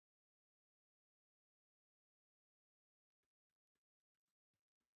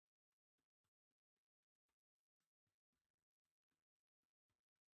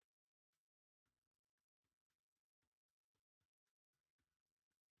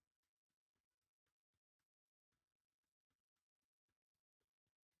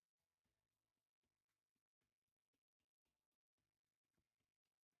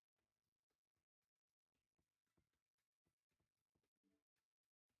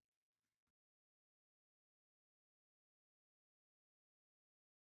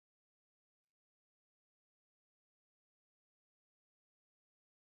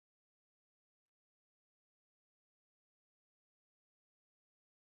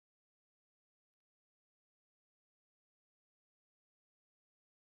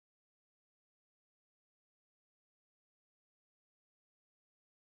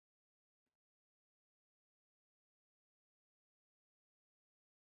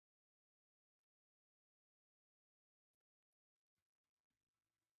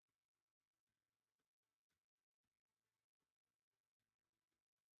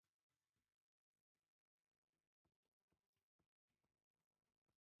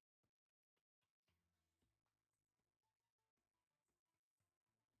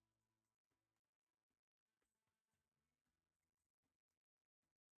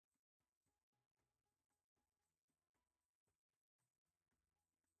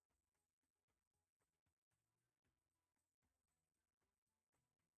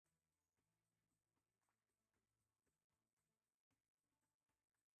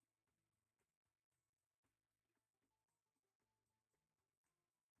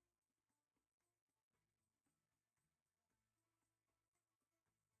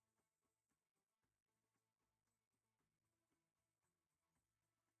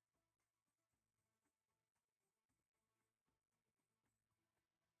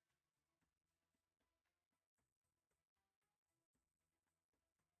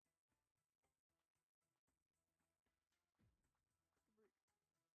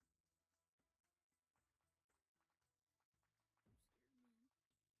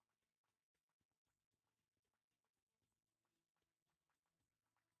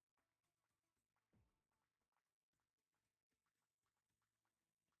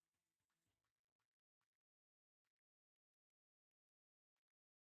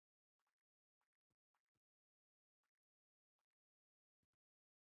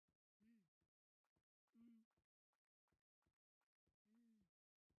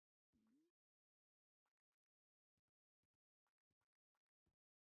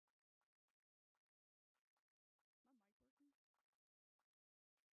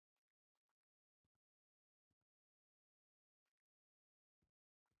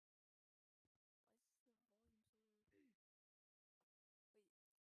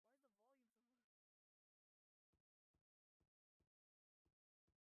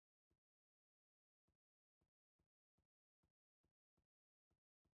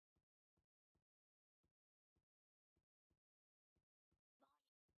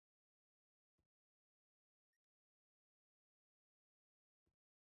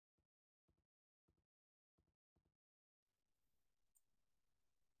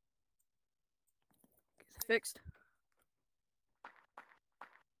Fixed.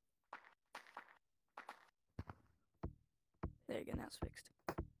 There you go, now it's fixed.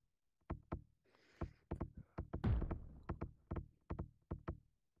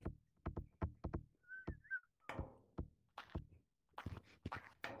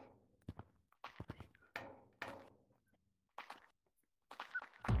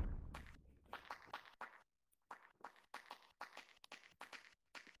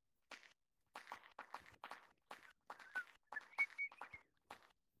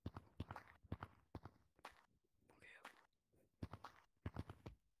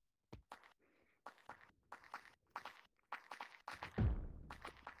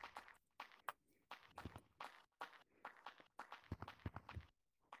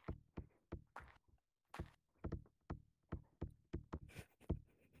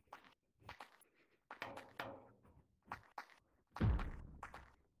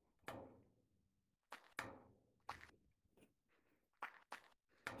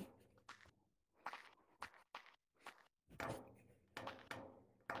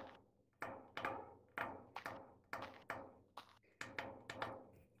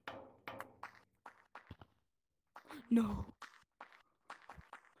 No.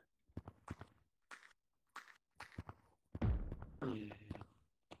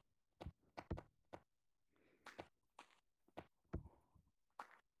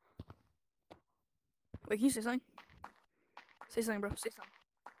 Wait, can you say something? Say something, bro. Say something.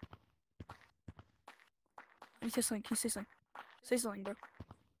 Can you say something? Can you say something? Say something, bro.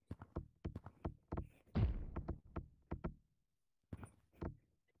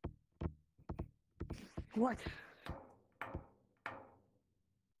 What?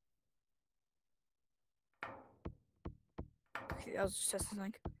 Okay, I was just testing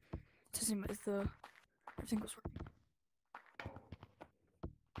something. Testing if everything was working.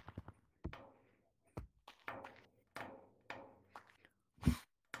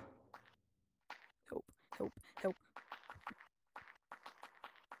 Help, help, help.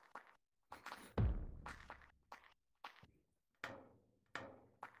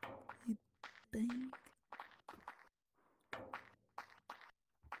 You bang.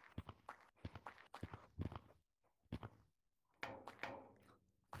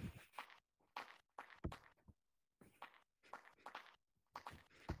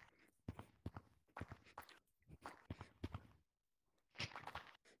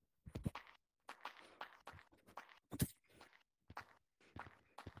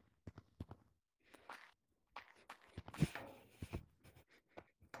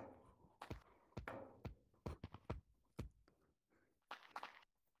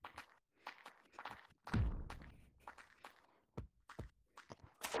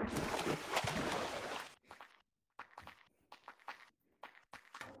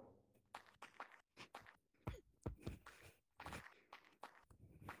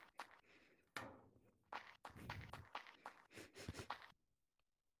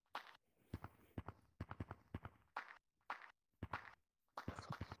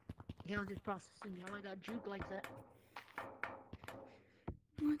 You know, just processing. How I got juke like that.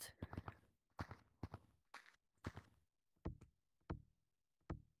 What?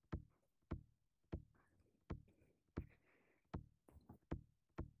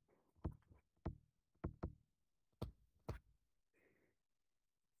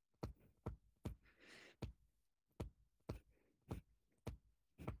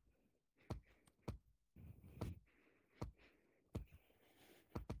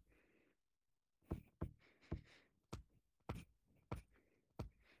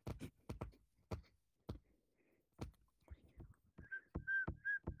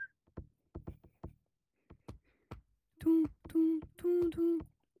 Doom, doom, doom, doom.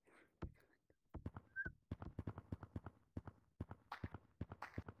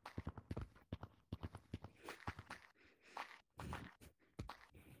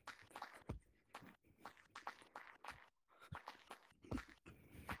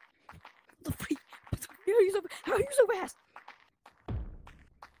 The freak? How are you so fast?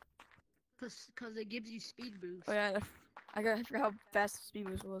 Cause it gives you speed boost. Oh yeah, I forgot how fast speed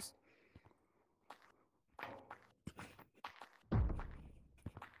boost was.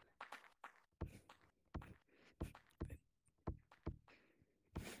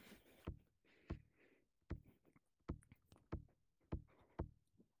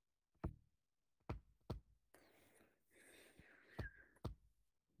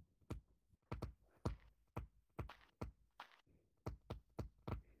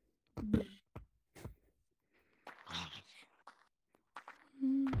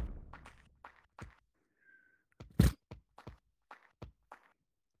 Mm.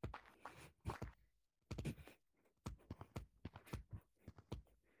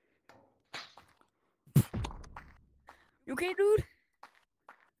 You okay, dude?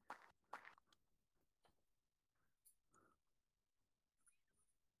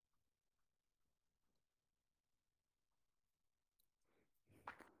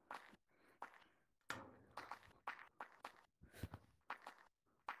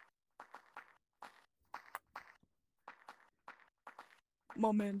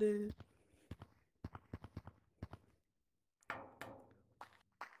 My man dead.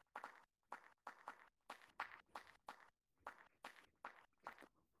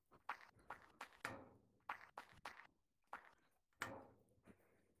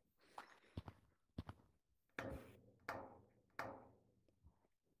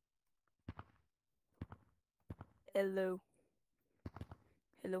 Hello.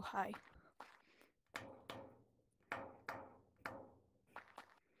 Hello, hi.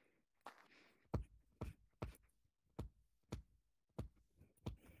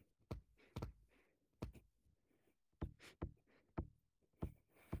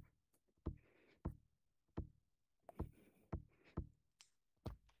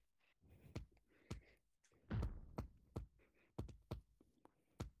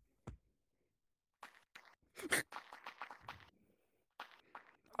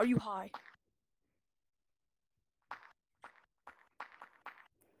 Are you high?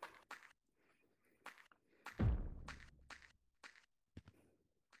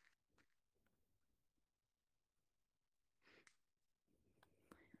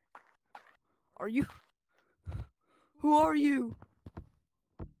 Are you? Who are you?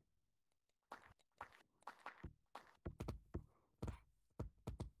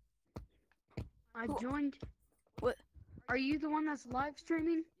 I Who- joined. What? Are you the one that's live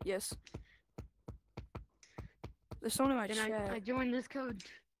streaming? Yes. There's someone in my Then chat. I joined this code.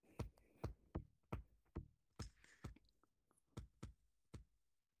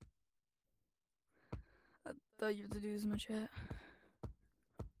 I thought you had to do this in my chat.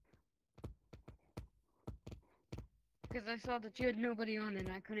 Because I saw that you had nobody on and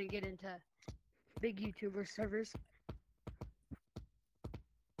I couldn't get into big YouTuber servers.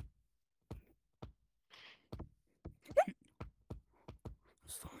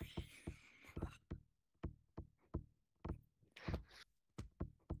 It's fine.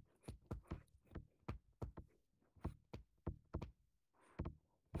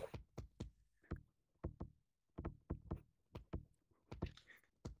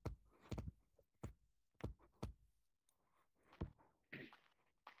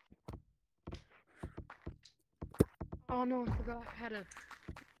 Oh no, I forgot how to.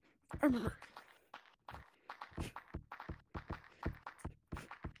 I remember.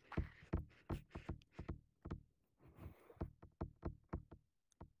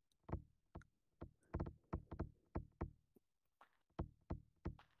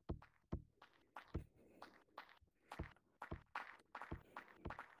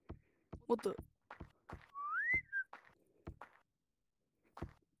 What the?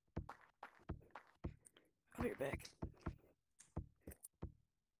 I'll be right back.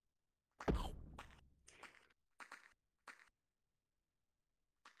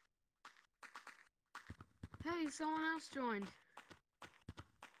 Hey, someone else joined.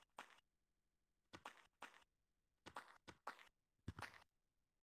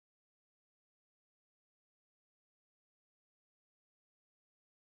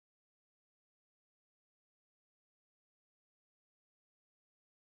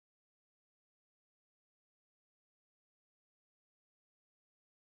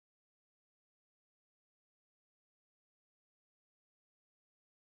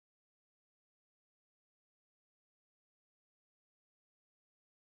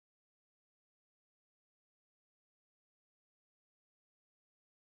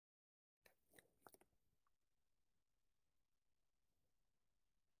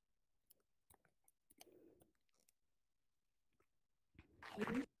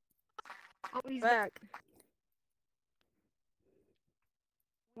 Oh, he's back. Back.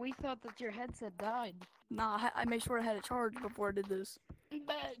 We thought that your headset died. Nah, I made sure I had it charged before I did this. I'm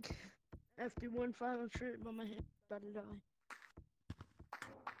back. After one final trip, but my head's about to die.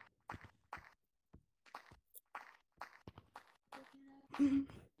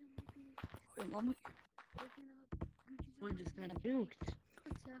 Wait, mama. One just got nuked.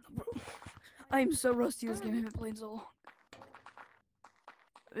 Bro, I am so rusty this game. I haven't played in so long.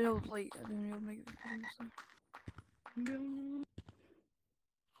 I've been able to play. I've been able to make it.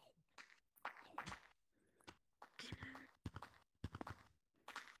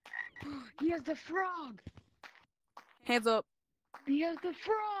 He has the frog. Hands up. He has the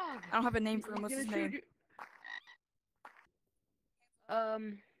frog. I don't have a name for him. What's his name?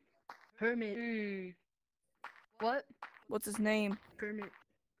 Hermit. What? What's his name? Kermit.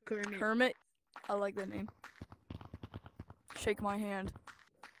 Kermit. Kermit? I like that name. Shake my hand.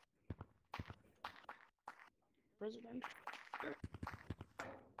 President.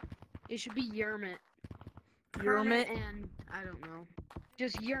 It should be Yermit. Yermit? And I don't know.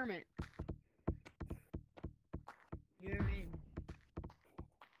 Just Yermit. Yermit.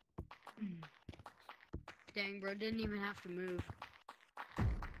 Dang, bro, didn't even have to move.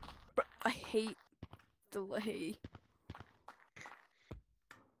 Bro, I hate delay.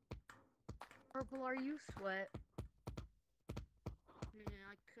 Purple, are you sweat? Yeah,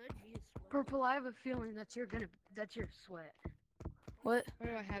 I could be a sweat. Purple, I have a feeling that's you're sweat. What? Why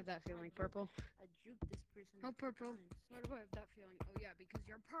do I have that feeling, Purple? I juked this person. Oh, Purple. times. Why do I have that feeling? Oh, yeah, because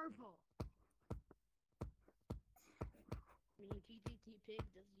you're purple. I mean, TTT pig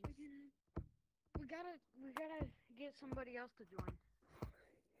does use. We gotta get somebody else to join.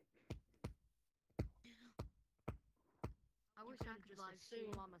 I wish I could just live stream.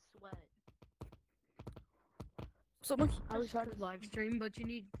 assume I'm a sweat. Someone. I wish I could live stream, but you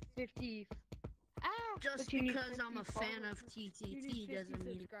need 50. Ow! Just But you need because I'm a 50 fan of followers. You need TTT 50 doesn't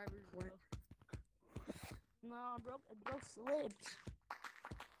mean. subscribers, bro. No, bro slipped.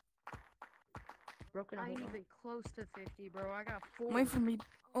 Broken I up. ain't even close to 50, bro. I got 4. Wait for me.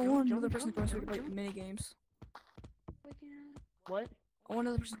 I Jump, want jump, another person to jump, join so we can play jump. mini games. What? I want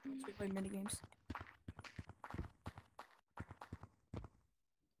another person to join so we can play mini games.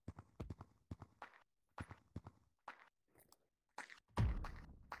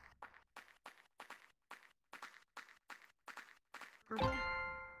 Purple?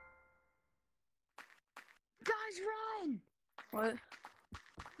 Guys, run! What?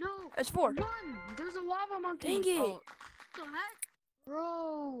 No! It's 4. Run! There's a lava monkey! Dang it! Oh, the heck?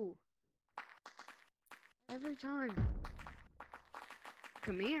 Bro! Every time.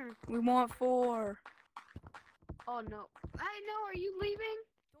 Come here. We want 4. Oh, no. Hey, no, are you leaving?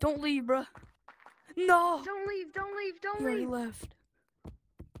 Don't leave, bruh. No! Don't leave, don't leave, don't He already leave! left.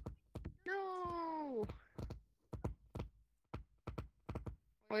 No!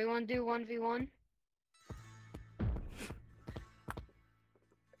 What, you want to do 1v1?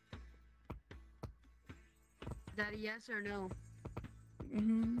 Is that a yes or no?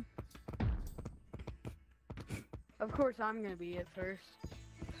 Mm-hmm. Of course I'm gonna be it first.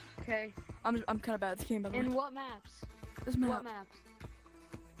 Okay. I'm kind of bad at the game, by the way. And what maps? This map. What maps?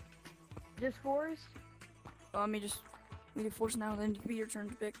 Just forest? Let me do force now, then it'll be your turn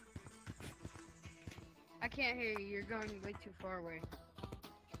to pick. I can't hear you. You're going way too far away.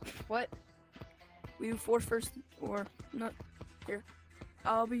 What? We do force first, or not. Here,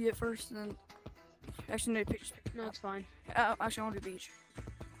 I'll be it first, and then. Actually, no, pick. No, it's fine. Actually, I want to do beach.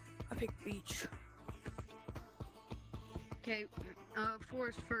 I picked beach. Okay,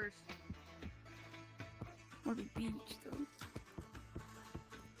 forest first. I want to be beach though.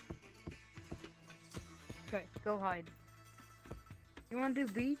 Okay, go hide. You want to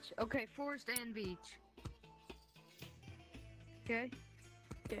do beach? Okay, forest and beach. Okay.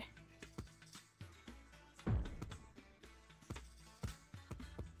 Okay.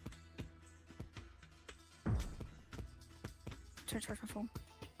 Try to charge my phone.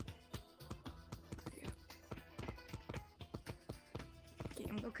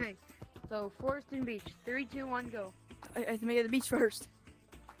 Okay. So forest and beach. 3, 2, 1, go. I have to make it the beach first.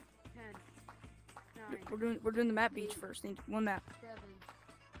 10, 9, We're doing the map beach first. Need one map. 7,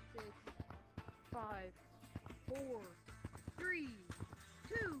 6, 5, 4, 3,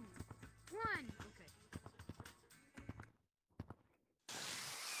 2, 1. Okay.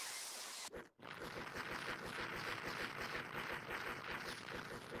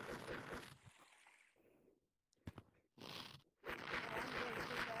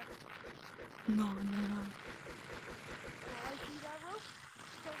 No.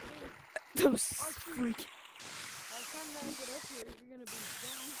 Those freak. I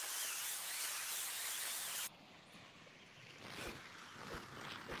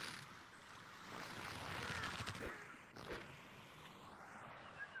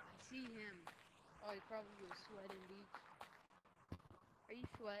see him. Oh, he probably was sweating, beach. Are you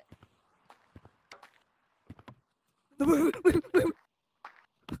sweat? Wait.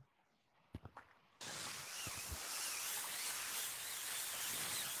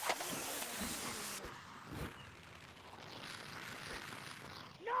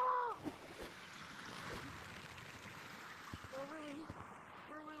 No!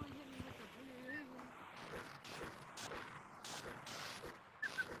 We're really hitting with the blue.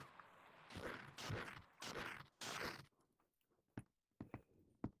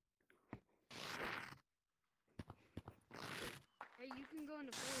 Hey, you can go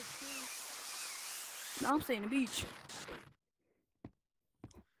into forest too. No, I'm staying the beach.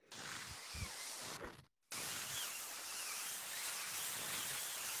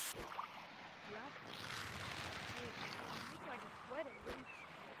 Yep. Hey, you look like a sweater, dude.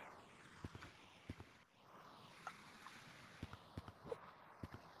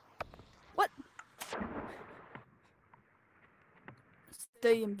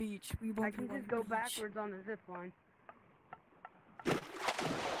 Stay in beach. We won't I can be on just the go beach. backwards on the zip line.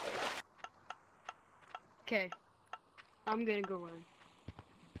 Okay. I'm gonna go run.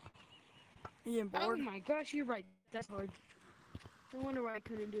 You getting Oh bored? my gosh, you're right. That's hard. No wonder why I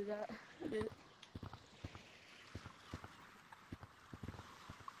couldn't do that. Yeah.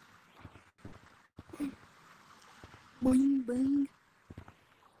 Boing, boing.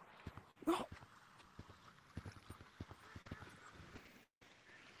 Oh.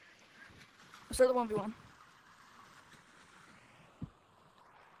 Start the 1v1.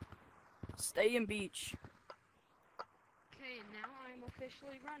 Stay in beach. Okay, now I'm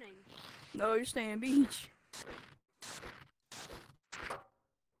officially running. No, you're staying beach.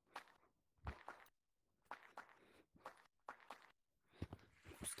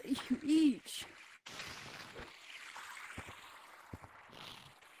 Stay beach.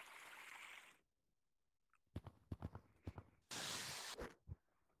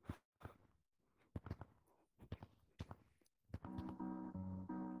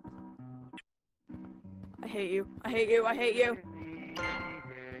 I hate you. I hate you. I hate you.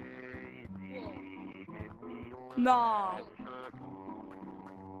 Nah.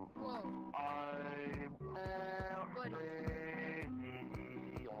 Whoa. Buddy. Buddy.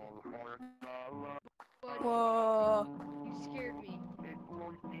 Whoa. You scared me.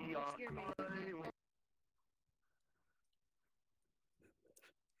 You scared me.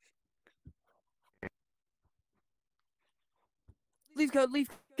 Leave code. Leave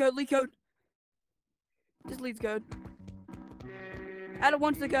code. Leave code. Just leave code. Add a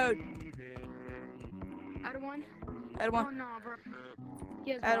 1 to the code. Out of one? Add a Oh 1. no, bro.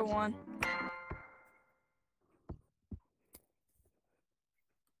 He has Add a mods. 1.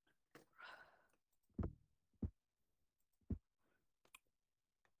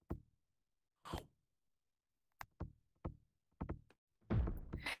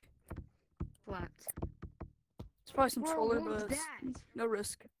 Flat. It's probably some Bro, troller, what was but it's that? no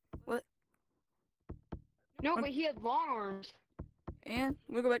risk. No, but he had long arms. And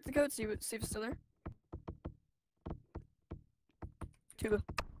we'll go back to the code, see if it's still there. Tuba.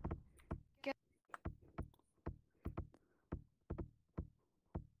 Okay.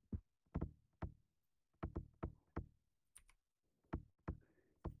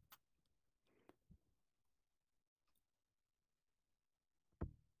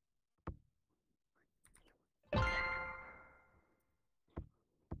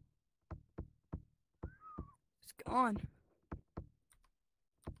 It's gone.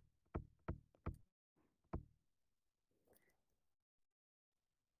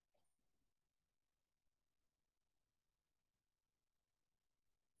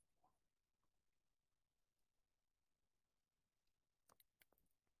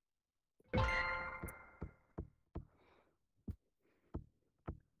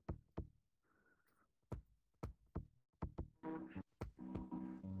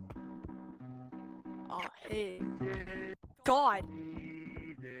 Oh, hey. God.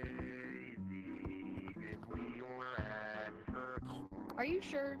 Are you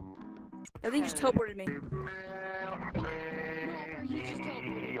sure? I think he just teleported me. No, bro, he just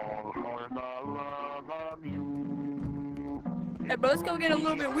teleported. Hey, bro, let's go get a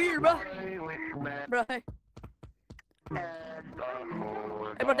little bit weird, bro. Bro, hey.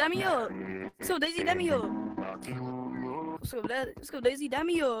 Hey, bro, damn me up. Let's go, Daisy, damn me up. Let's go, Daisy, damn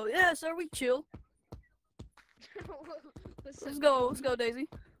me up. Yeah, sir, we chill. Let's go, Daisy.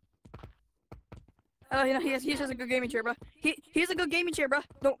 Oh, you know, he has a good gaming chair, bro. He has a good gaming chair, bro.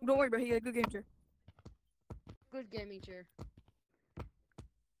 Don't worry, bro. He has a good gaming chair. Good gaming chair.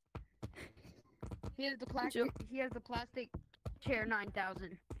 He has the Chill. plastic. He has the plastic chair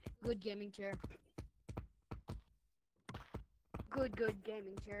 9000. Good gaming chair. Good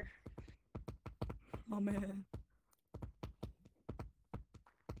gaming chair. Oh man.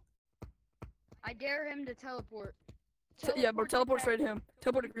 I dare him to teleport. Yeah, bro. Teleport to straight to him.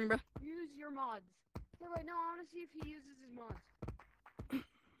 Teleport to green, bro. Use your mods. Yeah, wait, no, I want to see if he uses his mods.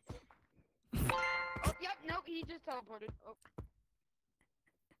 Oh, yep, nope, he just teleported. Oh.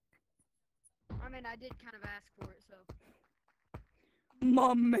 I mean, I did kind of ask for it, so.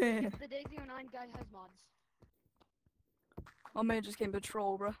 My man. If the Daisy 09 guy has mods. My man just came to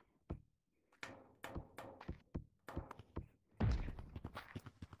troll, bro.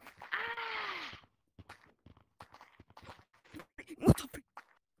 Ah!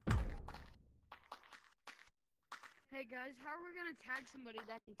 Hey guys, how are we gonna tag somebody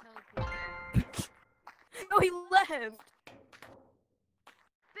that can teleport? No, he left.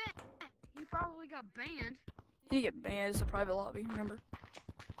 He probably got banned. He get banned. It's a private lobby. Remember?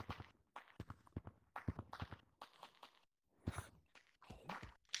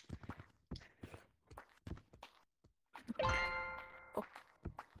 Oh.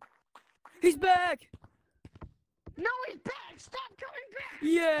 He's back! No, he's back! Stop coming back!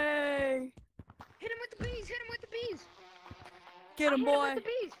 Yay! Hit him with the bees! Hit him with the bees! Get him, Hit boy! him with the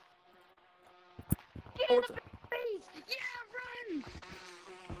bees! Get Oh, in the bees! Yeah, run!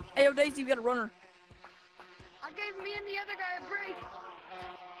 Hey, yo, Daisy, we got a runner. I gave me and the other guy a break.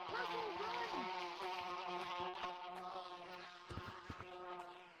 Purple, run!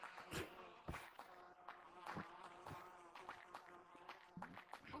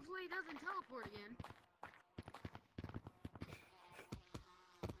 Hopefully he doesn't teleport again.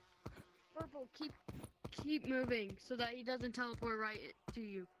 Purple, keep moving so that he doesn't teleport right to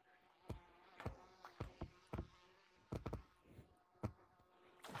you.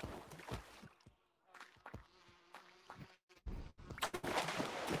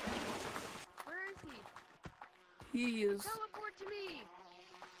 Where is he? He is Teleport to me!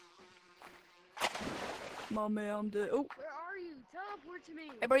 my man. Oh, Where are you? Teleport to me!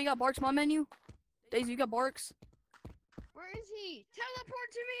 hey, bro, you got Barks on my menu? Daisy, you got Barks? Where is he?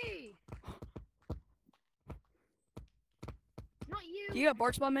 Teleport to me! Not you! You got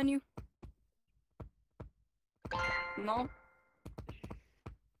Barks on my menu? No?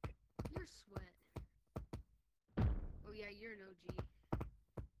 You're sweat. Oh yeah, you're an OG.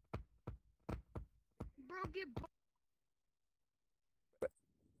 Bro, get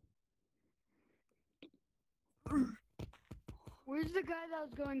Where's the guy that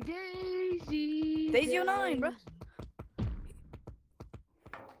was going Daisy? Daisy 09, bro.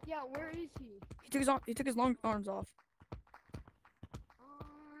 Yeah, where is he? He took his long arms off.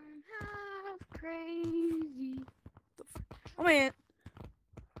 I'm half crazy. Oh, man.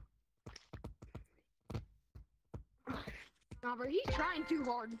 Nah, bro, he's trying too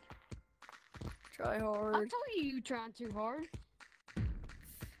hard. Try I hard. told you trying too hard.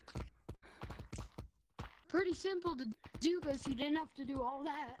 Pretty simple to do this. You didn't have to do all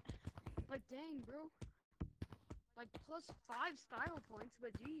that. Like, dang, bro. Like, plus 5 style points,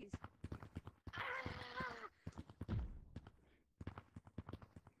 but geez. Ah!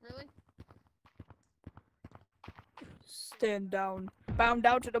 Really? Stand down. Bow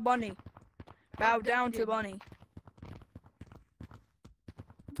down to the bunny. Bow down to bunny.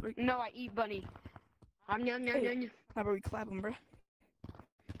 No, I eat bunny. Yum, yum, Hey. yum, yum. How about we clap him, bro?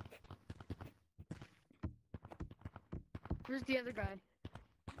 Where's the other guy?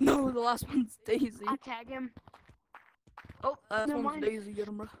 No, the last one's Daisy. I'll tag him. Oh, last no, one's mine- Daisy. Get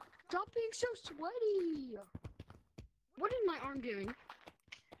him, bro. Stop being so sweaty. What is my arm doing?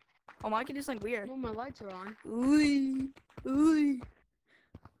 Oh, mine can do something weird. Well, my lights are on. Ooh, ooh.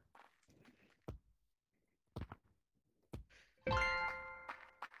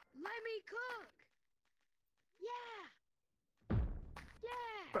 Let me cook. Yeah.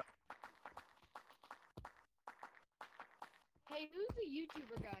 Yeah. Bro. Hey, who's the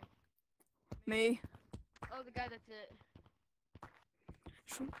YouTuber guy? Me. Oh, the guy that's it.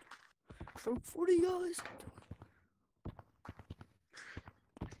 So 40 guys.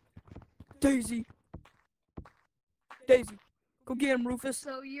 Daisy. Daisy. Go get him, Rufus.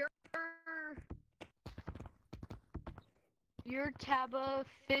 So you're Taba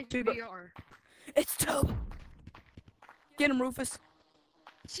Fish Tuba. VR. It's Tub. Get him, Rufus.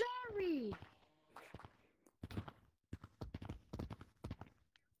 Sorry.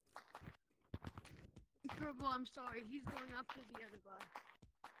 Purple, I'm sorry. He's going up to the other guy.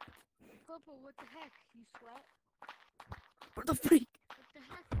 Purple, what the heck? You sweat? What the freak? What the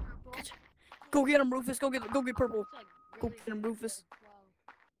heck, Purple? Gotcha. Go get him, Rufus. Go get Purple. It's like Go really get him, Rufus. Wow.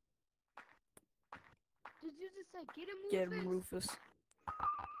 Did you just say get him, Rufus? Get him, Rufus.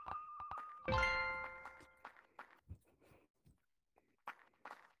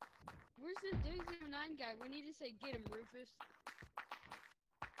 Where's the Daisy 09 guy? We need to say get him, Rufus.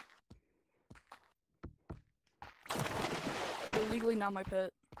 You're legally not my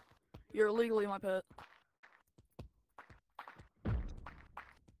pet. You're illegally my pet.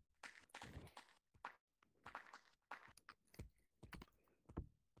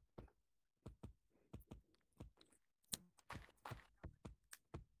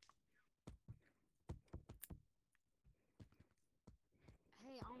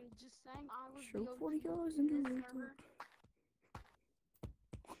 Hey, I'm just saying I was Show the 40 OG guys in into this the server.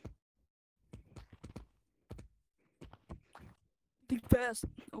 Think fast.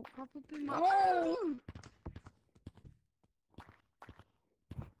 Oh, Pop up in my Oh!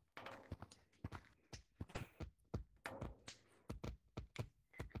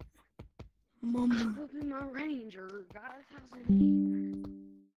 Mum. Flipping my ranger, guys. How's it name?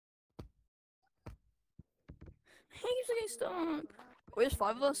 He keeps getting stuck. Wait, there's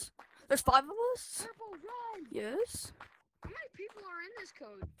 5 of us? There's 5 of us? Purple, run! Yes. How many people are in this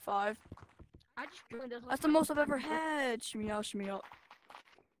code? 5. I just joined us. That's the most I've ever had. Shimmy out, shimmy out.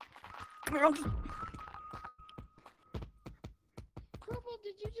 Come here, Unky. Purple,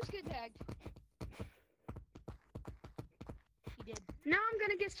 did you just get tagged? He did. Now I'm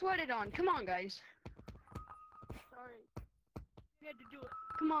gonna get sweated on. Come on, guys. Sorry. You had to do it.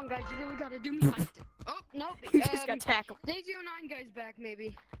 Come on, guys. You really gotta do me like this. Oh, nope. You just got tackled. Day 09 guys back,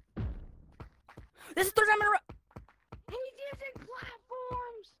 maybe. This is 3rd time in a row. He's using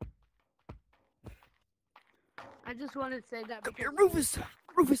platforms! I just wanted to say that Come because here, Rufus.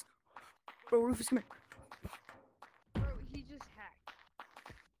 Rufus. Bro, Rufus, come here. bro, he just hacked.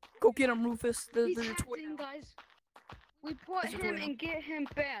 Go get him, Rufus. He's There's a toy. hacking, guys. We put There's a him toy. and get him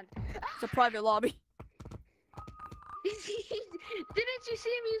banned. It's a private lobby. Didn't you see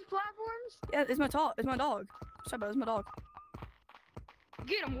him use platforms? Yeah, it's my dog. It's my dog. Sorry, but it's my dog.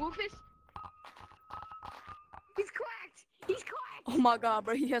 Get him, Woofus. He's cracked. He's cracked. Oh my god,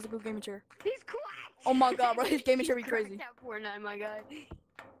 bro. He has a good gaming chair. He's cracked. Oh my god, bro. His gaming chair be He's crazy. cracked at Fortnite, my guy. Yep.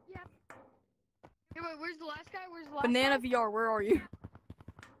 Hey, wait, where's the last guy? Where's the last Banana guy? VR, where are you?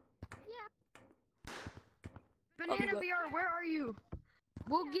 Banana back. VR, where are you?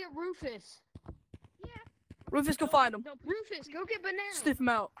 We'll get Rufus. Rufus, go find him. Don't, Rufus, go get Banana. Sniff him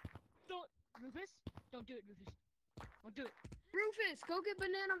out. don't, Rufus. Don't do it, Rufus. Don't do it. Rufus, go get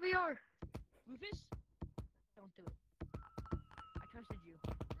Banana VR. Rufus. Don't do it. I trusted you.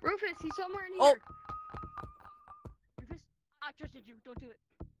 Rufus, he's somewhere in Oh. here. Rufus. I trusted you. Don't do it.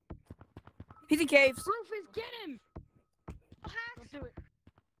 He's in caves. Rufus, get him. Hacks. Don't do it.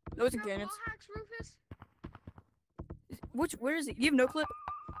 No, he's in No, canyons. wall hacks, Rufus. Where is he? You have no clip?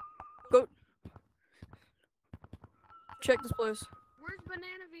 Go. Check this place. Where's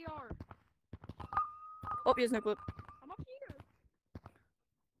Banana VR? Oh, he has no clip. I'm up here.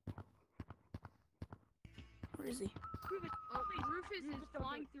 Where is he? Rufus. Oh, Please, Rufus Rufus, is don't do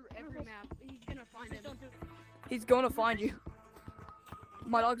flying it. through every Rufus. map. He's gonna find Rufus, him. don't do it. He's gonna find you.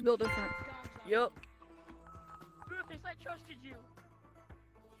 My dog's built different. Dogs on Yup. you. Rufus, I trusted you.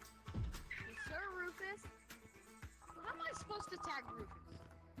 Yes, sir, Rufus. How am I supposed to tag Rufus?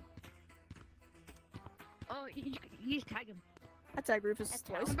 Oh, you just tag him. I tagged Rufus That's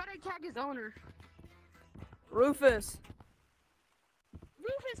twice. How about I tag his owner? Rufus.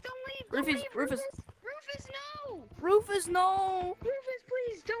 Rufus, don't leave. Don't Rufus, leave, Rufus. Rufus, no. Rufus, no. Rufus,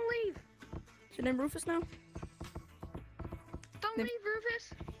 please, don't leave. Is your name Rufus now? Don't Name- leave,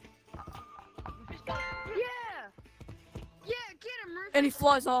 Rufus. Rufus, go. Yeah. Yeah, get him, Rufus. And he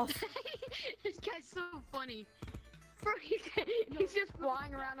flies off. This guy's so funny. Bro, he's just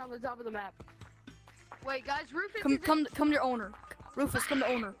flying around on the top of the map. Wait, guys, Rufus is Come to your owner. Rufus, come to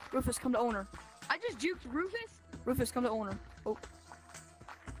owner. Rufus, come to owner. I just juked Rufus. Rufus, come to owner. Oh.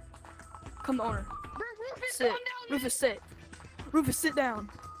 Come to owner. Bro, Rufus, Sit. calm down, man. Rufus, sit. Rufus, sit down.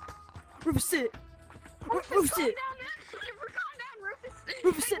 Rufus, sit. Rufus, Rufus, calm sit. down, man. Calm down, Rufus.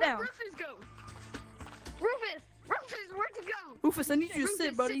 Rufus, Hey, sit where'd down. Rufus go? Rufus, where'd you go? Rufus, I need you to Rufus,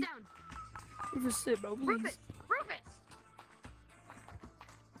 sit, buddy. Sit down. Rufus, sit, bro, please. Rufus, Rufus.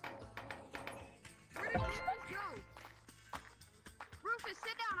 Where did Rufus go? Rufus,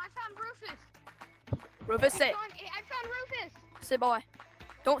 sit down. I found Rufus. Rufus, sit. I found Rufus. Sit, boy.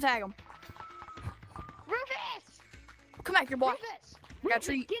 Don't tag him. Rufus. Come back here, boy. Rufus. I got a Rufus,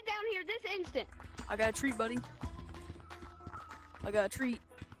 treat. get down here this instant. I got a treat, buddy. I got a treat.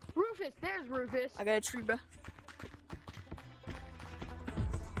 Rufus, there's Rufus. I got a treat, bro.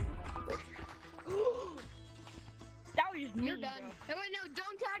 That was just You're mean, done. bro. Hey, wait, no,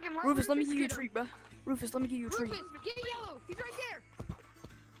 don't tag him. Rufus, let me give you a get him. treat, bro. Rufus, let me give you a treat. Rufus, get yellow. He's right there.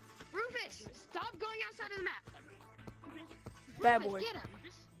 Rufus, stop going outside of the map. Bad Rufus, boy. Get him.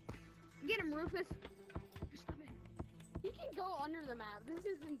 Get him, Rufus. He can go under the map. This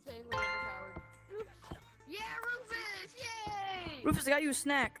is insanely overpowered. Yeah, Rufus! Yay! Rufus, I got you a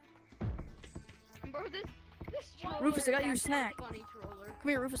snack. Bro, this troller Rufus, I got is you a actually snack. Funny troller. Come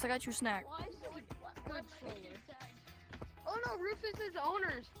here, Rufus, I got you a snack. Why is he a good troller? Oh no, Rufus is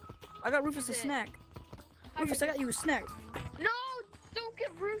owners. I got Rufus a Sit. snack. Rufus, I got you a snack. No, don't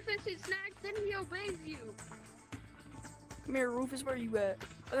give Rufus his snack. Then he obeys you. Come here, Rufus, where are you at?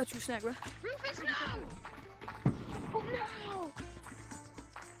 I got you a snack, bro. Rufus, no! Oh no!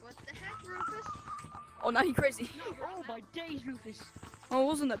 What the heck, Rufus? Oh, now he crazy. Oh my days, Rufus. Oh, it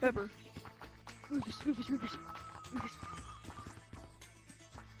wasn't that pepper. Rufus. Rufus.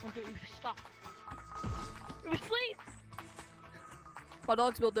 Don't do it, Rufus. Stop. Rufus, please. My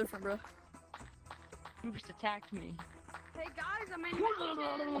dog's built different, bro. Rufus attacked me. Hey guys, I'm in.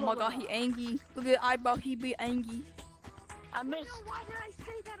 Oh my god, he angry. Look at eyebrow, he be angry. I missed. No, why did I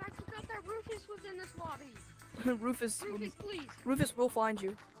say that? I forgot that Rufus was in this lobby. Rufus, Rufus, please. Rufus will find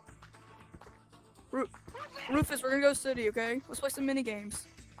you. Rufus, we're gonna go city, okay? Let's play some mini games.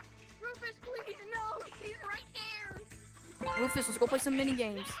 Rufus, please, no, he's right there. Rufus, let's go play some mini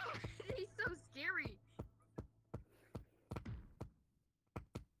games. He's so scary.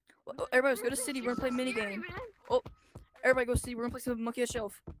 Everybody, let's go to city. We're gonna play mini game. Everybody, go city. We're gonna play some monkey on the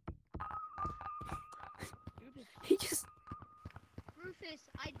shelf. He just. Rufus,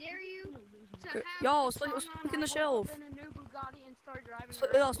 I dare you. Y'all, let's play monkey on the shelf.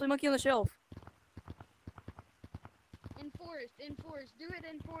 Let's play monkey on the shelf. In forest, do it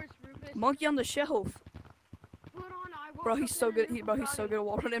in forest, Rufus. Monkey on the shelf. Put on, I woke Bro, up he's in so a good. new Bro, he's so Bugatti. good at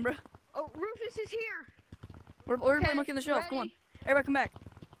wall running, bro. Oh, Rufus is here. We're gonna play Okay, monkey on the shelf. Come on, ready? everybody, come back.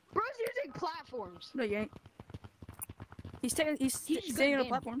 Bro's using platforms. No, you ain't. He's He's standing on a game.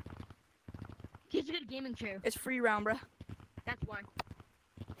 platform. He has a good gaming chair. It's free round, bro. That's why.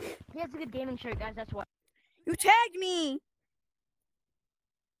 He has a good gaming chair, guys. That's why. You tagged me.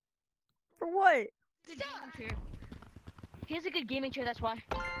 For what? Good gaming chair. He has a good gaming chair. That's why.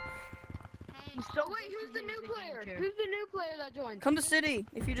 He's so Wait, good, who's the he has new a good player? gaming chair. Who's the new player that joined? Come to city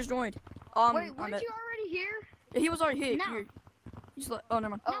if you just joined. Wait, I weren't met- you already here? Yeah, he was already here. No. Here. He's like, oh, never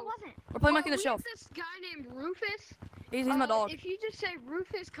mind. No, it wasn't. We're playing monkey on Oh, the shelf. we have this guy named Rufus. He's my dog. If you just say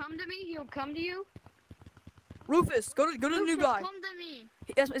Rufus, come to me, he'll come to you. Rufus, go to the new Rufus, guy. come to me.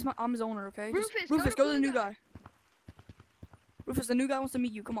 I'm his owner, okay? Just- Rufus, Rufus, go go to to the blue new guy. Rufus, the new guy wants to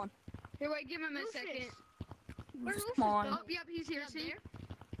meet you. Come on. Here, wait, give him a Rufus. second. Rufus, Rufus come on. go? Oh, yep, he's here. Up See? there?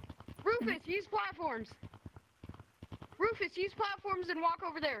 Rufus, use platforms. Rufus, use platforms and walk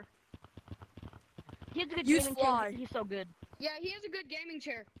over there. He has a good Use gaming fly. chair. He's so good. Yeah, he has a good gaming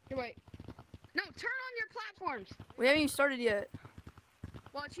chair. Here, wait. No, turn on your platforms. We haven't even started yet.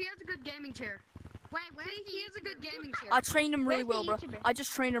 Watch, he has a good gaming chair. Wait, where See, is he has a good gaming chair. I trained him really well, Where's bro. the YouTuber? I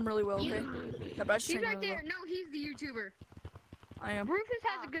just trained him really well, okay? Yeah, but I just He's trained him right really there. No, he's the YouTuber. well. I am. Rufus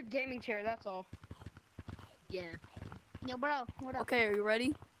has a good gaming chair, that's all. Yeah. Yo, bro, what up? Okay, are you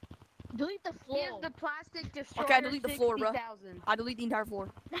ready? Delete the He floor. has the plastic destroyer. Okay, I delete the floor, bro. 60,000. I delete the entire floor.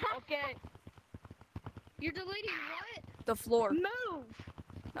 Okay. You're deleting what? The floor. Move!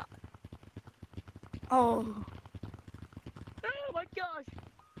 Oh. Oh my gosh.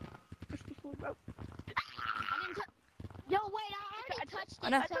 Push the floor, bro. I didn't Yo, wait, I already touched I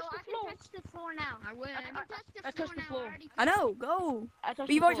it, know. so I can touch the floor now. I win. I can touch the I floor touched the now. floor. I already I know, go. I touched But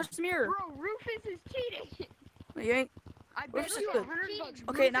the you've already floor. touched the mirror. Bro, Rufus is cheating. No, you ain't. I bet Rufus you is good. $100.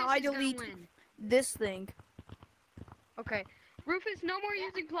 Okay, now Rufus I is gonna delete- win. This thing. Okay. Rufus, no more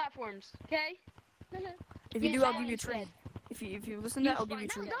using platforms, okay? If you Yes, do, I'll I give you a treat. If you listen to that, I'll give you a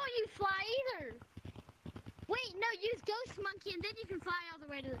No, treat. don't use fly either. Wait, no, use ghost monkey and then you can fly all the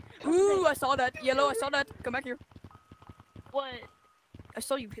way to the... Ooh, I saw that. Yellow, I saw that. Come back here. What? I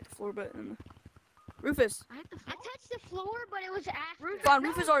saw you hit the floor, but Rufus. I hit the I floor. touched the floor, but it was after. Rufus, Fine, no.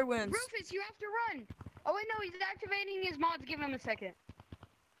 Rufus already wins. Rufus, you have to run. Oh, wait, no, he's activating his mods. Give him a second.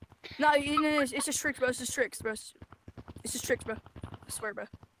 No, it's just tricks, bro. It's just tricks, bro. It's just tricks, bro. I swear, bro.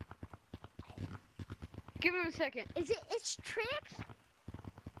 Give him a second. It's tricks?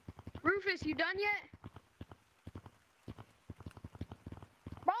 Rufus, you done yet?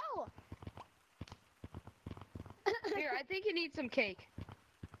 Bro! Here, I think you need some cake.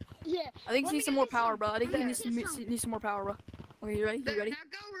 Yeah. I think Let he me needs some get more you power, some. bro. I think Let he me needs get you some. some more power, bro. Okay, you ready? You There, ready? now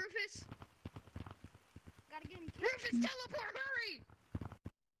go, Rufus. Gotta get him killed. Rufus, teleport, hurry!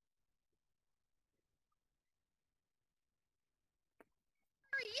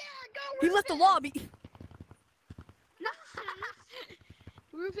 Hurry, yeah, go, Rufus! He left the lobby.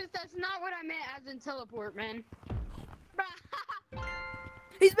 Rufus, that's not what I meant as in teleport, man.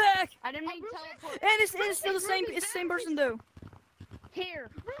 He's back. I didn't Hey, mean Rufus? teleport. And it's still the same. Rufus It's the same back. person though. Here.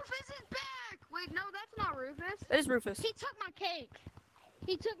 Rufus is back! Wait, no, that's not Rufus. That is Rufus. He took my cake.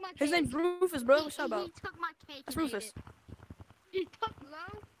 He took my cake. His name's Rufus, bro. He- What's that about? He took my cake. That's and ate Rufus. it. He took.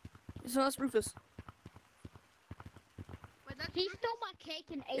 Hello? So that's Rufus. Wait, that's He Rufus? stole my cake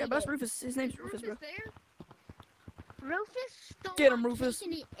and ate Yeah, but that's it. Rufus. His name's Is Rufus, Rufus bro. there? Rufus stole Get him, my Rufus. cake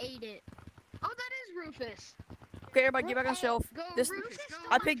and he ate it. Oh, that is Rufus. Okay, everybody, get back on the shelf. Go, This Rufus, go.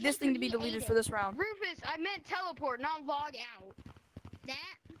 I picked this thing to be deleted for this round. Rufus, I meant teleport, not log out.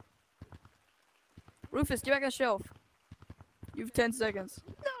 That. Rufus, get back on the shelf. You have 10 seconds.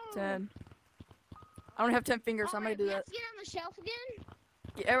 No. 10. I don't have 10 fingers, so I might do that. Let's get on the shelf again.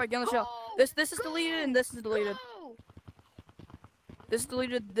 Yeah, everybody, get on the shelf. Go. This is deleted and this is deleted. Go. This is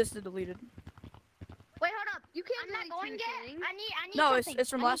deleted. This is deleted. Wait, hold up. You can't I'm not delete going two yet. things. I need No, something. it's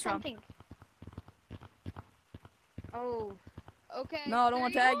from I need last round. something. Oh. Okay. No, I don't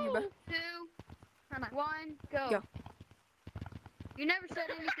want to tag you, bro. 2, Come on. 1, go. Go. You never said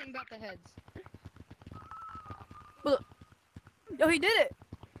anything about the heads. Yo, he did it.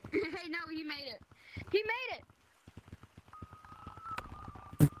 Hey, no, he made it. He made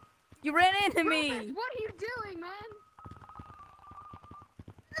it. You ran into Rufus, me. what are you doing, man?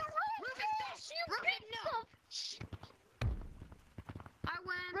 Rufus, no. I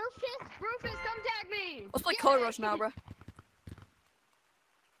win. Rufus, come tag me. Let's play Yeah. Color Rush now, bro.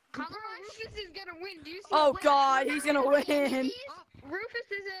 Color Rush? Rufus is gonna win. Do you see? Oh Wait, God, he's gonna win. Oh,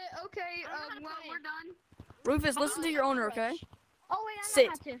 Rufus is it? Okay. I don't know how to Well, play. we're done. Rufus, listen to your owner, okay? Oh wait, I Sit. know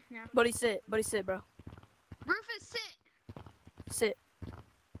how to. Yeah. Buddy, sit. Buddy, sit, bro. Rufus, sit. Sit.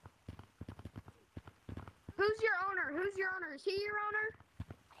 Who's your owner? Who's your owner? Is he your owner?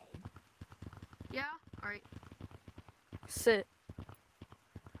 Yeah. All right. Sit.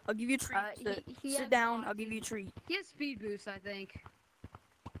 I'll give you a treat. Sit, he sit has down. lots. I'll give you a treat. He has speed boost, I think.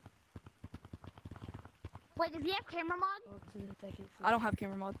 Wait, does he have camera mod? I don't have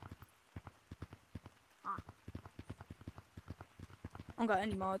camera mod. Ah. I don't got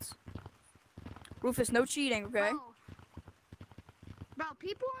any mods. Rufus, no cheating, okay? Bro,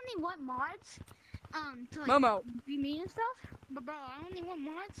 people only want mods. To like Momo. be mean and stuff. But bro, I only want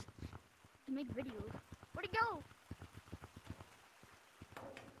mods to make videos. Where'd he go?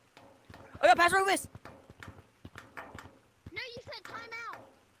 Oh, yeah, pass Rufus. No, you said timeout.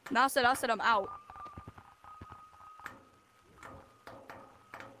 Now I said I'm out.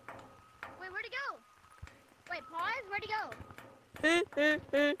 Wait, where'd he go? Wait, pause. Where'd he go?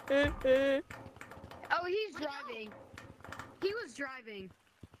 Oh, he's Where'd he go? driving. He was driving.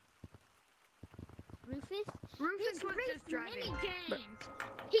 Rufus? Rufus He was greased just driving. mini games.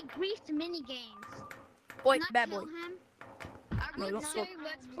 He greased mini games. Boy, Not bad kill boy. him. I No, would don't say slow.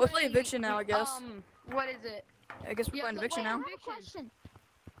 let's Let's play Eviction now, I guess. What is it? I guess we're yeah, playing but Eviction Wait, I now. have a question.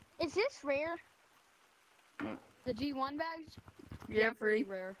 Is this rare? The G1 bags? Yeah, pretty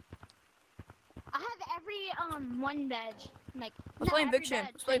free. rare. I have every one badge. Like Let's play Eviction.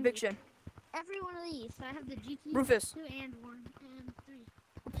 Let's play Eviction. Every one of these. I have the GT Rufus, 2 and 1 and 3.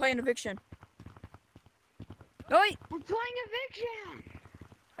 we're playing Eviction. No, wait. We're playing Eviction!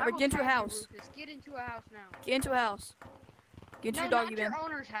 All right, get into a house. Rufus. Get into a house now. Get into a house. Get into No, your doggy not your bin.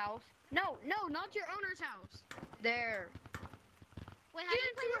 owner's house. No, not your owner's house. There. Wait, how Get do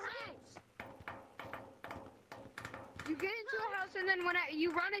you play into this a game? You get into a house and then when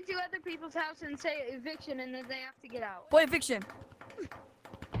you run into other people's house and say eviction and then they have to get out. Play Eviction.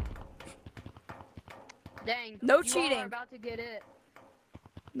 Dang. No you cheating. Are about to get it.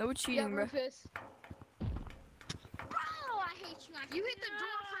 No cheating, Yeah, bro. Rufus. Oh, I hate you. You hit the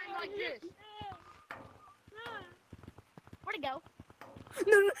door frame like this. Where'd it go?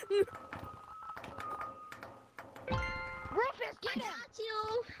 No, no, no. Rufus, I got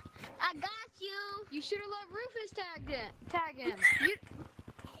you. I got you. You should have let Rufus tag him.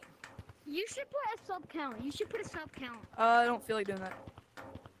 You should put a sub count. You should put a sub count. I don't feel like doing that.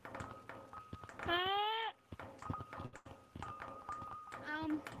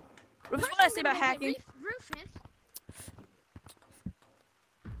 Rufus, what did I say about hacking? Rufus.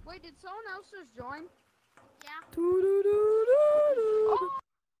 Wait, did someone else just join? Yeah. Doo-doo-doo-doo-doo.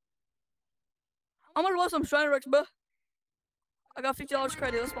 I'm gonna roll some Shiner Rex, bro. I got $50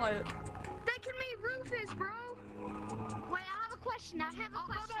 credit. Let's buy it. That can be Rufus, bro. Wait, I have a question. I have a Oh,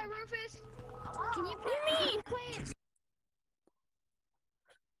 question. bye-bye, Rufus. Can you put me? Please.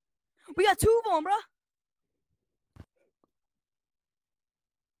 We got 2 of them, bro.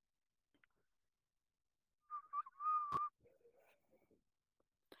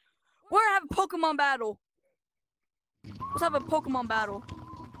 We're gonna have a Pokemon battle. Let's have a Pokemon battle.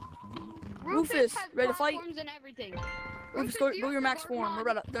 Rufus, has ready to fight? platforms and everything. Rufus, do go you your have max the dark form. mod?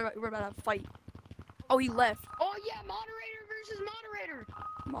 We're about to have a fight. Oh, he left. Oh yeah, moderator versus moderator.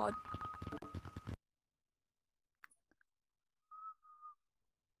 Mod.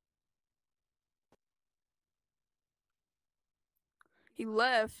 He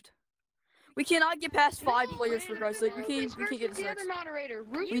left. We cannot get past 5 players for Christ's sake. We can't get to the 6. other moderator.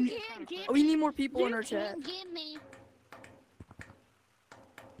 We Rufus need- is kinda get- fun. We need more people in You our chat. can't get me.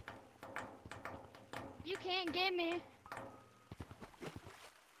 You can't get me.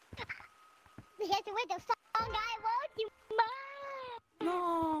 We have to wait the song I wrote you.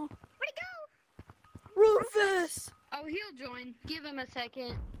 No. Where'd it go? Rufus! Oh, he'll join. Give him a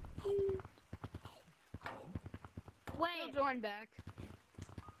second. He'll Wait, join back.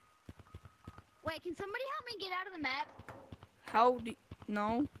 wait, can somebody help me get out of the map? How do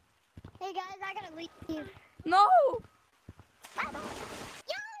no. Hey guys, I gotta leave. No!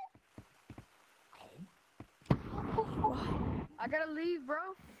 Yo! gotta leave, bro.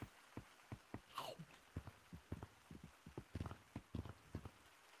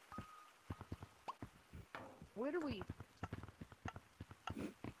 Where do we?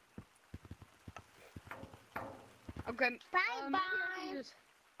 Okay. Bye maybe I can just-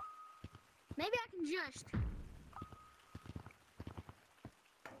 Maybe I can just.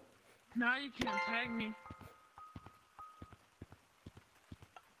 Now you can't tag me.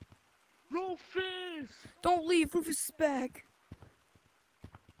 Rufus! Don't leave. Rufus is back.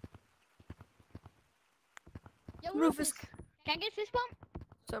 Yo, Rufus. Can I get a fist bump?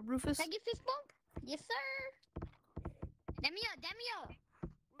 What's up, Rufus? Can I get fist bump? Yes, sir. Damn me up.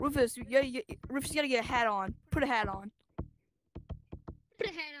 Rufus, Rufus, you gotta get a hat on. Put a hat on. Put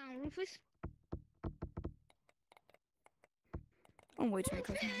a hat on, Rufus. I'm way too many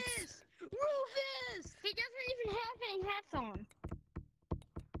customers. Rufus! He doesn't even have any hats on.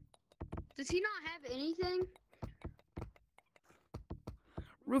 Does he not have anything?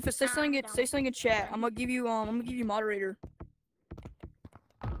 Rufus, say something in chat. I'm gonna give you moderator.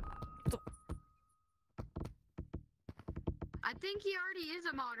 I think he already is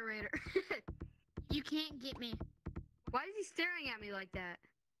a moderator. You can't get me. Why is he staring at me like that?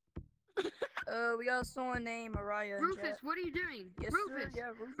 We got someone named Mariah. in Rufus, chat. what are you doing? Yes, Rufus! sir. Yeah,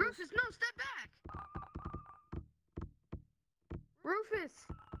 Rufus. Rufus, no, step back! Rufus!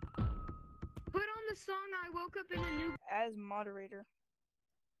 Put on the song I woke up in a new... As moderator.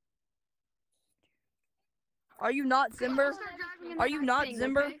 Are you not Zimber? I'll start driving in Are the you night not thing,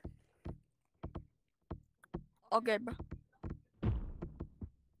 Zimber? okay? Okay, bro.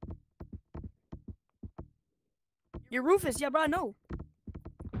 You're Rufus, yeah, bro. I know.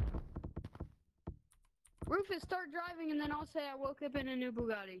 Rufus, start driving and then I'll say I woke up in a new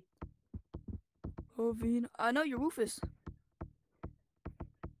Bugatti. Oh, Vina. I know you're Rufus.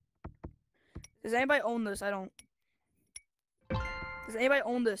 Does anybody own this? I don't. Does anybody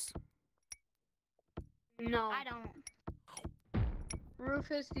own this? No. I don't.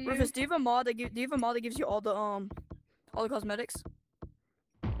 Rufus, do you? Rufus, do you have a mod that gives you all the cosmetics?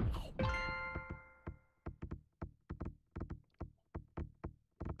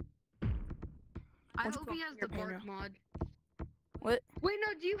 I What's hope going he on has here, the bark Panda? mod. What? Wait,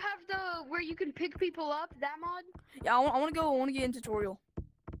 no, do you have the where you can pick people up, that mod? Yeah, I want to get in tutorial.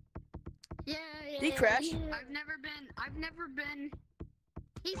 Yeah. Did he crash? yeah. I've never been,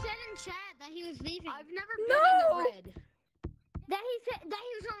 He said in chat that he was leaving. I've never No! been in the red. That he said that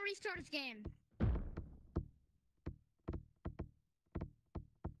he was gonna restart his game.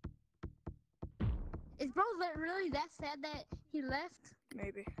 Is bro really that sad that he left?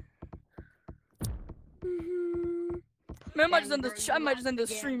 Maybe. Man, I might just end Dang, the bro, I you might just end the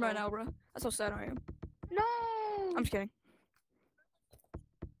left again, stream right bro. now, bro. That's how sad I am. No. I'm just kidding.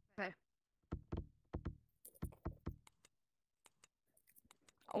 Okay.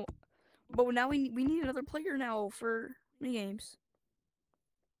 Oh, but now we need another player now for mini games.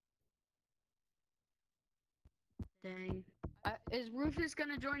 Dang. Is Rufus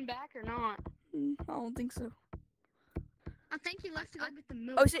gonna join back or not? I don't think so. I think he left to go get the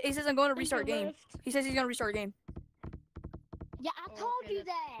milk. Oh, he says I'm going to I think he restart game. left. He says he's gonna restart game. Yeah, I Oh, told okay, you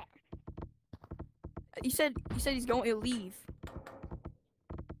that's- that. He said he's going to leave.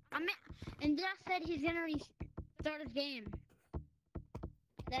 I mean, and then I said he's gonna restart his game.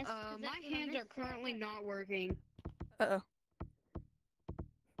 That's, 'cause My that's what I hands meant are to say. currently not working.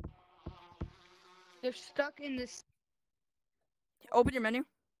 They're stuck in this. Open your menu.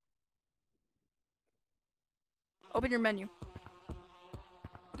 Open your menu.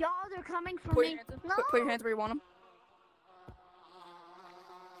 Y'all, they're coming for Put me. your, hands, No. put your hands where you want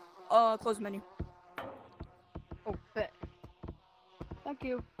them. Close menu. Oh, bet. Thank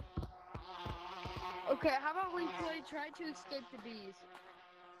you. Okay, how about we try to escape the bees?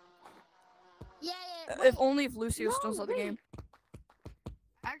 Yeah. If wait. only if Lucio No, still saw the wait. game.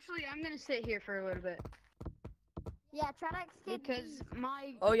 Actually, I'm gonna sit here for a little bit Yeah, try to escape. because these.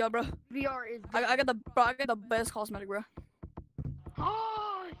 my Oh yeah, bro. VR is. I got the best cosmetic, bro.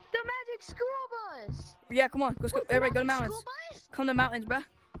 Oh, the magic school bus! Yeah, come on, What's everybody go to wrong, mountains. school bus? Come to mountains, bro.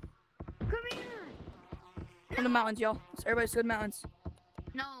 Come here. Come to mountains, y'all. So everybody's go to mountains.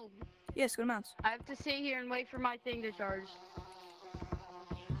 No, Yes, go to mountains. I have to sit here and wait for my thing to charge.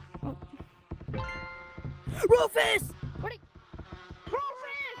 Rufus! Okay,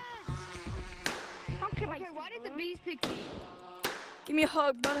 Okay, why did the bees pick me? Give me a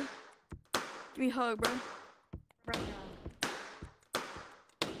hug, brother. Give me a hug, bro.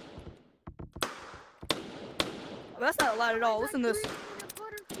 That's not loud at all. Listen to this.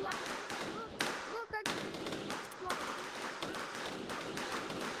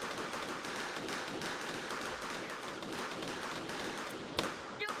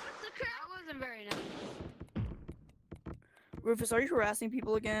 Rufus, are you harassing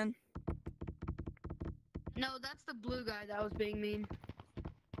people again? No, that's the blue guy that was being mean.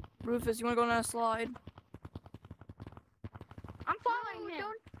 Rufus, you wanna go on a slide? I'm following him.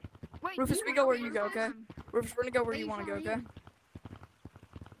 Wait, Rufus, do we you go know where you go, okay? him? Rufus, we're gonna go where Are you you wanna go, following okay? him?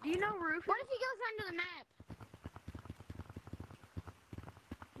 Do you know Rufus? What if he goes under the map?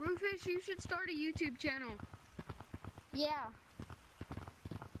 Rufus, you should start a YouTube channel. Yeah.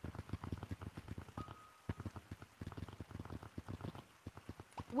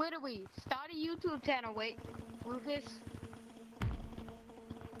 Where do we start a YouTube channel? Wait, Rufus.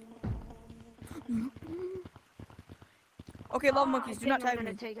 Okay, love monkeys, do not tag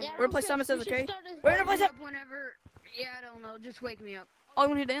me. Yeah, We're gonna play Rufus, Simon Says, you should okay? start a- We're gonna play Wake me Simon. up whenever. Yeah, I don't know. Just wake me up. Oh, you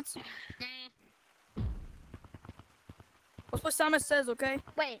wanna dance? Nah. Let's play Simon Says, okay?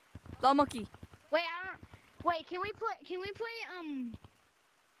 Wait, Love monkey. wait, I don't. Wait, can we play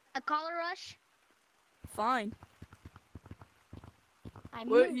a color rush? Fine. I What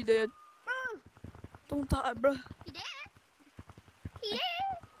moved. he did? Don't die, bro. He did. He did.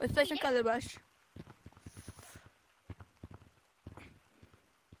 Let's play some color rush.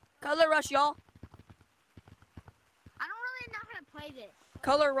 Color rush, y'all. I don't really know how to play this.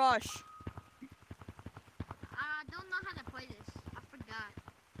 Color rush. I don't know how to play this. I forgot.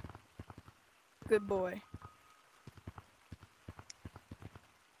 Good boy.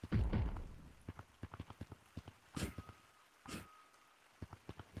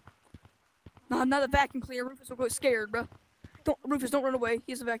 Nah, not a vacuum cleaner. Rufus will get scared, bro. Rufus, don't run away.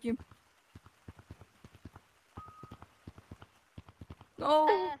 He has a vacuum.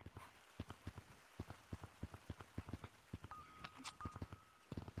 No.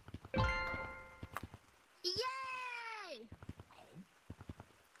 Yay!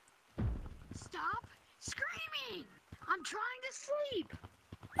 Stop screaming! I'm trying to sleep.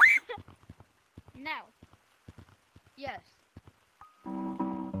 No. Yes,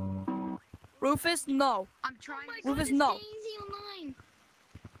 Rufus, no. I'm trying. to Rufus, Stay no. easy online.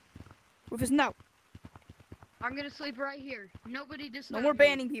 Rufus, no. I'm gonna sleep right here. Nobody disturb No more me.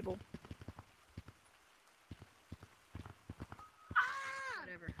 banning people.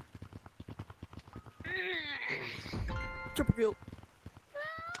 Whatever. Triple kill.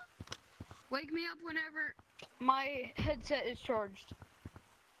 Wake me up whenever. My headset is charged.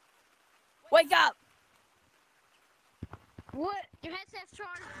 Wake up! What? Your headset's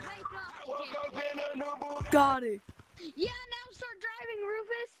charged. Wake up. Got it. Yeah, now start driving,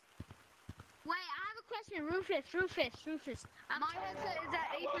 Rufus. Wait, I have a question. Rufus. My headset is at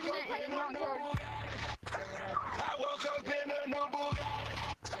 8% and it's not charged.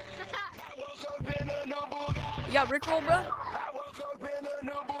 You got Rickroll, bro?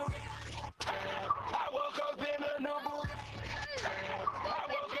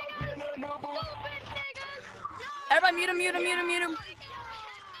 Everybody mute him.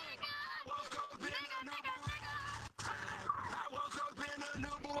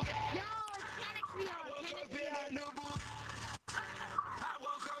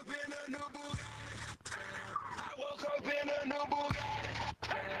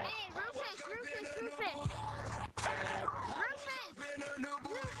 Hey, Rufus.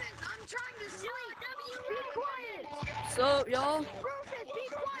 I'm trying to sleep. Be quiet. So, y'all. Rufus, be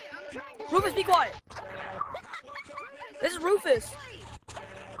quiet. I'm trying to Rufus, be quiet. This is Rufus.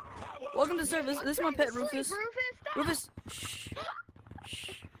 Welcome to the server. This is my pet, Rufus. Rufus. Shh.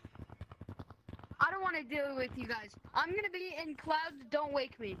 I don't want to deal with you guys. I'm gonna be in clouds. Don't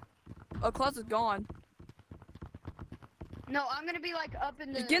wake me. Oh, Klaus is gone. No, I'm gonna be like up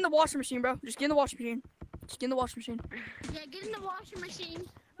in the. Just get in the washing machine, bro. Just get in the washing machine. Yeah, get in the washing machine.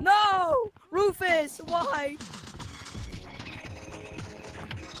 No! Rufus, why?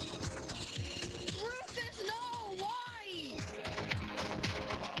 Rufus, no, why?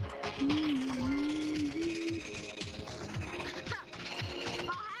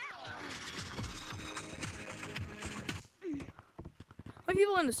 How many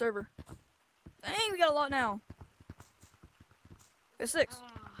people in the server? Dang, we got a lot now. It's 6.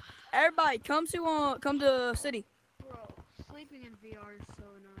 Everybody, come to city. Bro, sleeping in VR is so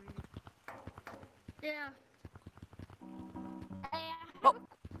annoying. Yeah. Hey, I Oh. have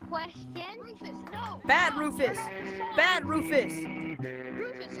a question. Rufus, no. Bad Rufus. Bad Rufus.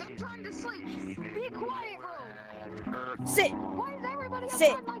 Rufus, I'm trying to sleep. Be quiet, bro. Sit. Why is everybody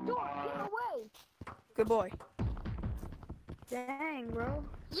Sit. outside my door? Get away. Good boy. Dang, bro.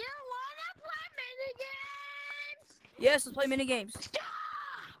 You wanna play mini games? Yes, let's play mini games.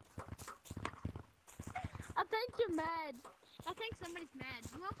 I think you're mad. I think somebody's mad.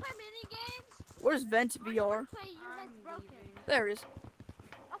 You wanna play mini games? Where's Vent VR? Play your head's broken. There it is.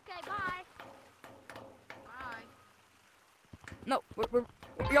 Okay, bye. Bye. No, we're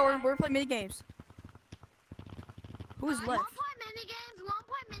playing mini games. Who is left?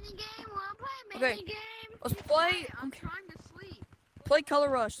 Okay. Let's play. I'm trying to sleep. Play Color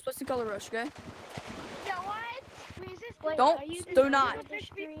Rush. Let's play some Color Rush, okay? You know what? Wait, Don't- are you do not. Two fish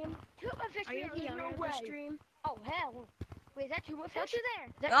stream? Are you the owner of the stream? Oh hell! Wait, is that two fish? Don't you there?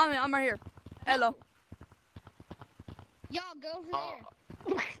 Is that I'm right here. Hello. Y'all go over there.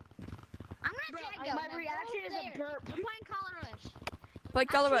 I'm gonna tag y'all. my Now go reaction over is a there. burp. We're playing Color Rush. Play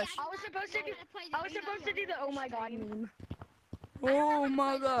Color Actually, Rush. I was supposed to do. gotta play I was supposed to do the oh my god meme. Oh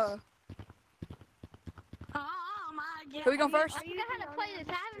my god. Oh my god. Who we going first? I forgot how to play this.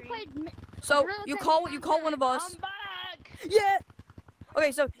 I haven't played. So you call one of us. I'm back. Yeah.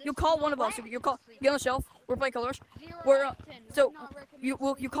 Okay, so you call one of us. You get on the shelf. We're playing Color Rush. We're so you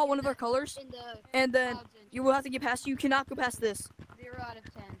call one of our colors, In the and then you will have to get past. You cannot go past this. 0 out of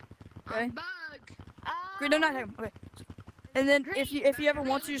 10. Okay. Bug. Great, no, not him. Okay. And then if you ever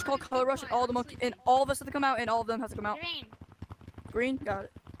want to, just call Color Rush, and all the monkey and all of us have to come out, and all of them have to come out. Green. Green, got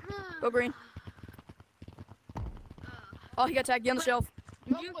it. Go green. Oh, he got tagged. Get on the shelf.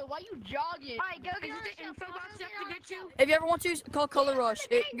 Why you jogging? Alright, go get on the info box up to get you? If you ever want to, call Color Rush.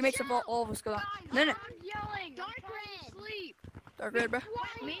 It makes all of us go out. No, no, I'm yelling. Dark red. Sleep. dark red, bro.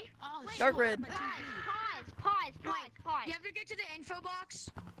 Me? Oh, Dark red. Pause. You have to get to the info box.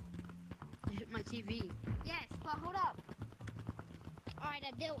 Hit my TV. Yes, but hold up. Alright,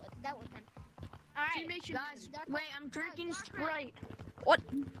 I dealt with that one. Alright, Guys, wait, I'm drinking Sprite. What?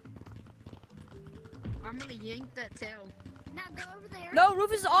 I'm gonna yank that tail. Now go over there. No,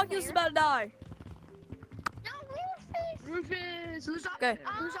 Rufus' Oculus is about to die. No, Rufus. Rufus. Who's Okay.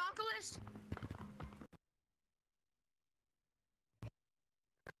 Who's Oculus?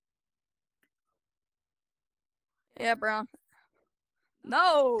 Yeah, Brown.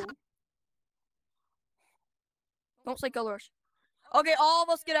 No. Don't say Color Rush. Okay, all of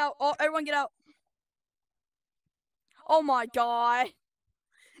us get out. Everyone get out. Oh my god.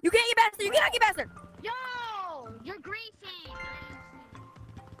 You can't get past there. You cannot get past there. Yo, you're greasy.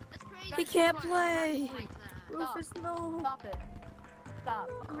 That's crazy. He can't play. Like that. Rufus, no. stop it. Stop.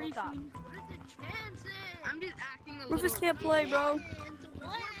 Stop. What are the chances? I'm just acting a Rufus little. can't play, bro.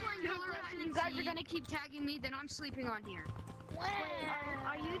 You guys are gonna keep tagging me, then I'm sleeping on here.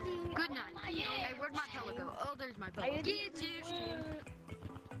 Are you the? Good night. Hey, where'd my pillow go? Oh, there's my pillow. Are you Get you.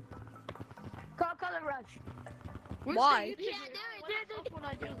 Call Color Rush. Why? You can't do it. When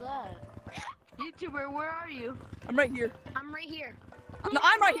I do that. YouTuber, where are you? I'm right here. I'm right here. No,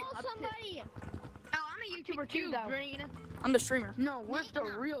 I'm right here. Call somebody. Oh, I'm a YouTuber too, though. Green. I'm the streamer. No, what's the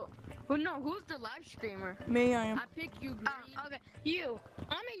real? Who? No, who's the live streamer? Me, I am. I pick you, Green. Okay, you.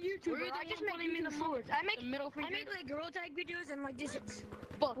 I'm a YouTuber. Where are I the just one make putting me in the shorts. I make middle I finger. make like girl tag videos and like this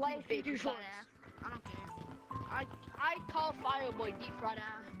Fuck life you, baby feature fat shorts. ass. I don't care. I call Fireboy deep fried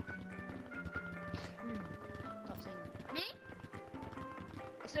ass. Stop saying that. Me?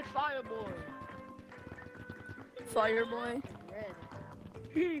 I said Fireboy. Fireboy. Red.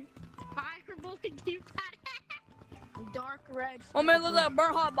 Fireball and deep fried. Dark red. Oh man, look at that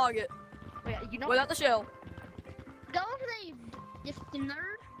burnt hot bucket Wait, you know without the shell. Go over there, you just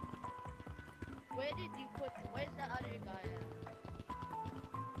nerd. where did you put? Where's the other guy at?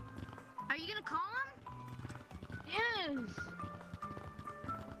 Are you gonna call him? Yes. I'm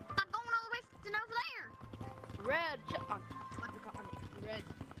going all the way to over there. Red. Red.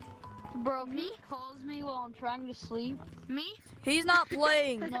 Bro, he calls me while I'm trying to sleep. Me? He's not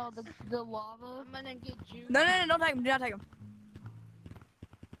playing. No, the lava. I'm gonna get you. No, don't tag him. Do not tag him.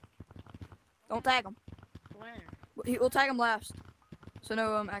 Don't tag him. Where? We'll tag him last. So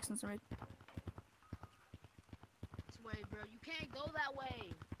no accidents are made. This way, bro. You can't go that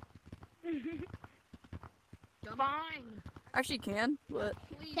way. Fine. Actually, you can, but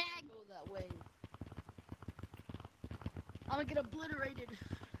Please Tag. don't go that way. I'm gonna get obliterated.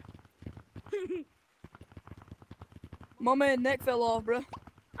 my man neck fell off, bro.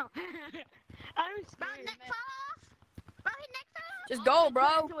 I'm Bro, scared. neck fell off. Bro, his neck fell off. Just go,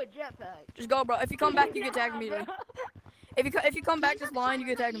 bro. To a jetpack. Just go, bro. If you come back, you get tagged immediately. If you come back this line, you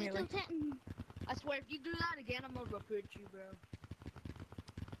get tagged immediately. I swear, if you do that again, I'm gonna report you, bro.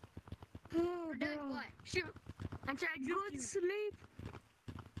 We're doing what? Shoot. I'm trying to Good sleep.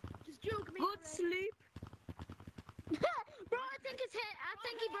 Just joke me. Good sleep. Bro, I think he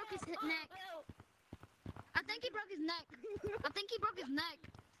broke his neck. I think he broke his neck. I think he broke his neck.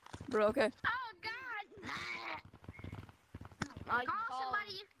 Bro, okay. Oh God! I Call call.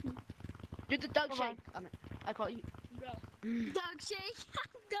 somebody. Do the Doug Bye-bye. shake. I call you. Doug shake.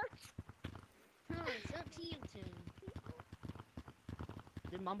 Doug. Oh, it's up to you two.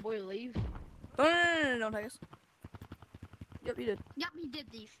 Did my boy leave? No, don't tag us. Yep, you did. Yep, he did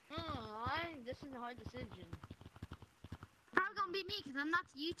these. Oh, this is a hard decision. Probably gonna be me because I'm not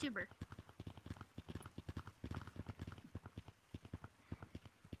the YouTuber.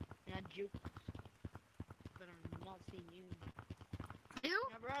 Yeah, juke. But I'm not seeing you. Who?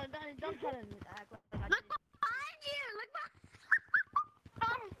 Yeah, bro, don't try to act like I Look behind you! Look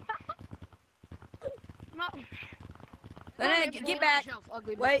behind No. Hey, get back.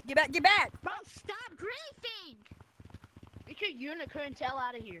 Ugly, Wait, get back, get back. Bro, stop griefing! Get your unicorn tail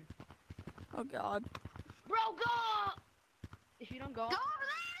out of here. Oh God. Bro, go! If you don't go, Go over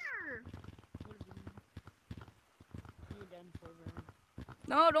there! you're done for, bro.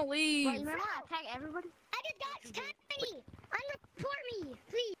 No, don't leave. Remember I attack everybody? I just got tiny! Unreport me,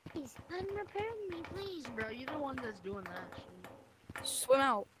 please! Unreport me, please! Bro, you're the one that's doing that shit. Swim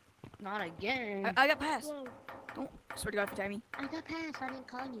out. Not again. I got past. Don't. I swear to God, if you tie me. I got past, I didn't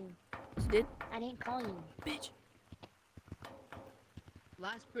call you. You did? I didn't call you. Bitch.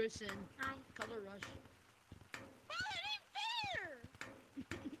 Last person. Hi. Color rush. Bro, it ain't fair!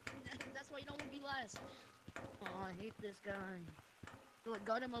 That's why you don't want to be last. Oh, I hate this guy. Look,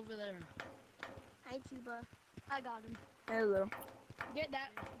 got him over there. Hi, Tuba. I got him. Hello. Get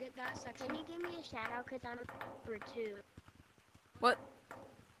that section. Can you give me a shout out because I'm for 2? What?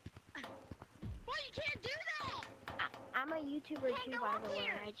 Why you can't do that? I'm a YouTuber too, by the way.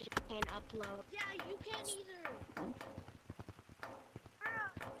 I just can't upload. Yeah, you can't either.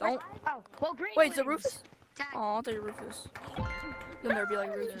 Don't. Oh, well, great. Wait, is it Rufus? Tag. Oh, I thought you were Rufus. You'll never be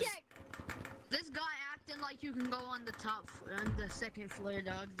like Rufus. This guy acting like you can go on the top, on the second floor,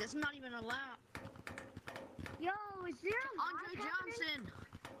 dog. That's not even allowed. Yo, is there a Andre Johnson.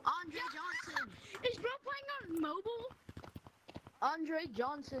 Andre Johnson. Is bro playing on mobile? Andre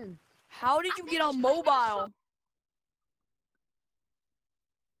Johnson. How did you get on mobile?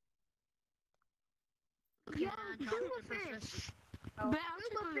 Yo, Yeah, Superfish.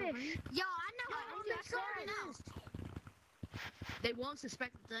 Superfish. Yo, I know how to do something else. They won't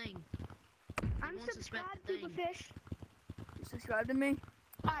suspect the thing. I'm won't suspect subscribed the to thing. Superfish. You subscribe to me?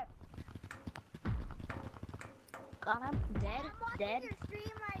 God, I'm dead. I'm watching your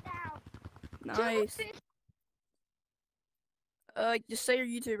stream right now. Nice. Just say your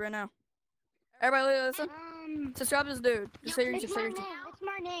YouTube right now. Everybody listen. Subscribe to this dude. Just say your YouTube. Say your YouTube. It's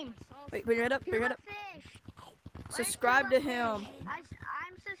my name. Wait, put your head up. Put your head up. Fish. Subscribe to him.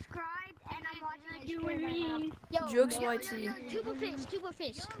 I'm subscribed and I'm watching his stream right now. Yo, Jokes YT.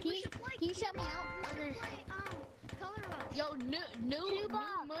 Tuberfish. Can you shout me out? Yo, new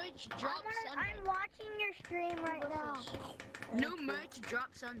merch drops Sunday. I'm watching your stream right now. New merch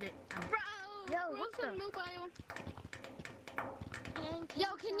drops Sunday. Yo, what's the mobile? Yo,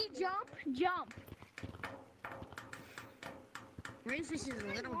 can you jump? Jump. Rufus is a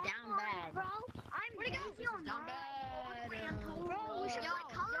little down bad. Bro, I'm Down bad. Bro, we should play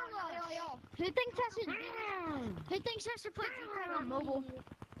Color Rush. Who thinks I should play Juke on mobile?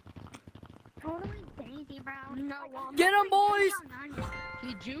 Totally Daisy, bro. No, Get him, boys!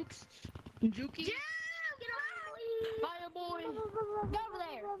 he jukes. Jukey. Fire boy. Go over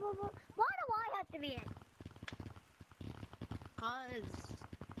there. Why do I have to be in? Cause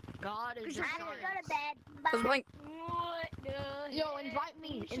God is a I'm gonna go to science. bed. Cause blank. What the Yo, invite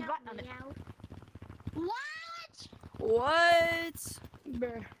me. Invite me. What? What?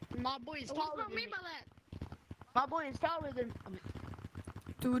 Bruh. My boy is taller than me. My boy is taller than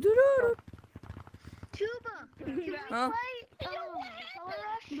Doo doo doo. Tuba. Can we Huh? play Color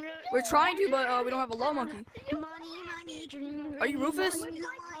Rush? We're trying to, but we don't have a low monkey. Money, dream. Are you Rufus? Can we play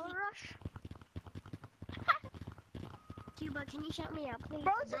Color Rush? Tuba, can you shut me up, please?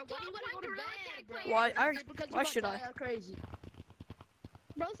 Bro, Bro, why do you wanna go to bed, bro? Why? Just because you Why got should I? tired Crazy.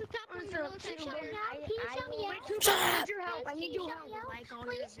 Bro's the top one. Can you shut me out? Can you shut me out? Shut I up. need your help. I need your help. Like on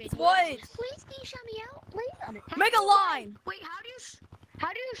this video. What? Please, can you shut me out? Please. Make a line. Wait, how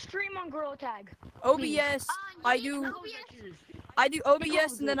do you stream on Girl Tag? OBS. I do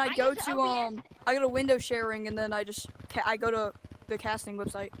OBS and then I go to I go to window sharing and then I just I go to the casting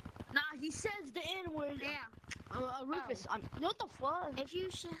website. Nah, he says the N word. Yeah. Rufus, what the fuck? If you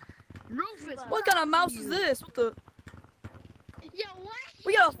Rufus. What kind of mouse is this? What the? Yo, what?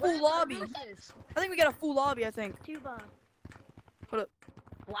 We got a full lobby. Rufus. I think we got a full lobby. I think. Tuba. Hold up.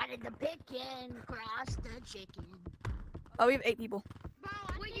 Why did the pigeon cross the chicken? Oh, we have 8 people. Bro,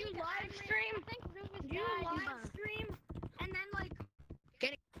 will you live stream? I think Rufus live stream and then like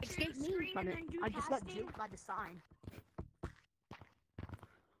Escape me from it. I just got juked by the sign.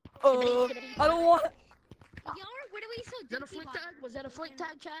 I don't want. Yo, what are we so Was that a flick tag? Was that a flick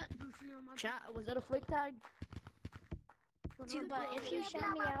tag, chat? Chat, was that a flick tag? Too, but if you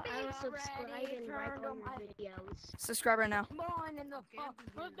shout me out, I will subscribe and like all your videos. Subscribe right now.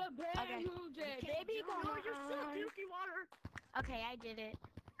 Baby, okay, I did it.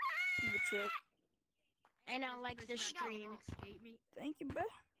 Good shit. And I like the stream. Thank you, bro.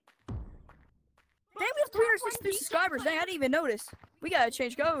 Dang, we have 363 subscribers. Dang, I didn't even notice. We gotta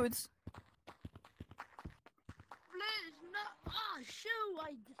change codes.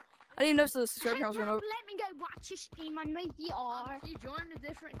 I didn't notice the subscriber counts went up. Let me go watch your stream on my VR. You joined a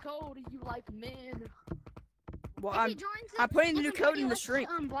different code and you like men. Well, I'm putting the new code in the stream.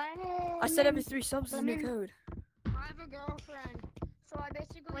 I said every 3 subs is a new code. I have a girlfriend, so I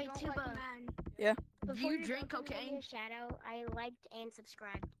basically don't like men. Yeah. Do you drink cocaine? Shadow, I liked and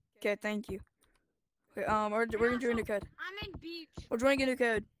subscribed. Okay, thank you. Okay, we're gonna do a new code. I'm in beach. We're doing a new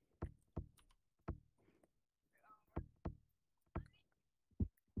code.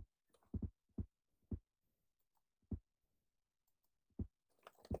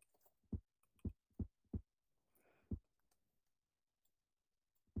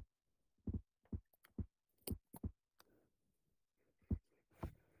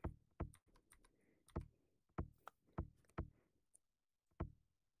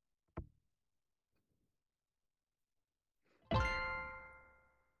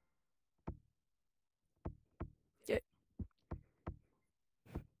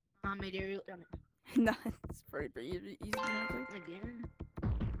 No, it's pretty easy to get in my code. Again?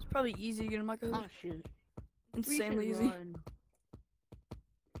 It's probably easy to get in my code. Oh shit. Insanely easy.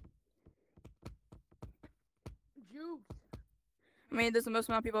 I mean, that's the most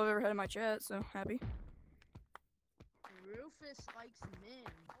amount of people I've ever had in my chat, so happy. Rufus likes men.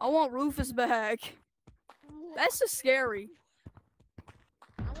 I want Rufus back. That's just scary.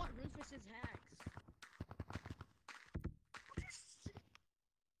 I want Rufus's hacks.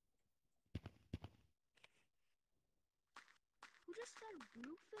 Who just said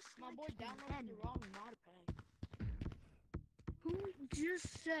Rufus? My boy downloaded the wrong mod pack. Who just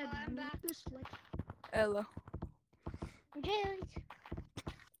said Rufus? Ella.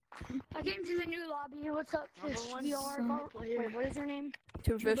 I came to the new lobby. What's up, Fish VR? Wait, what is your name?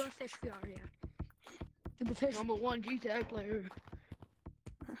 Two fish. Fish VR, yeah. Tuba Fish. Number 1 G-Tag player.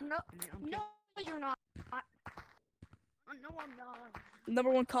 No, no, you're not. No, I'm not.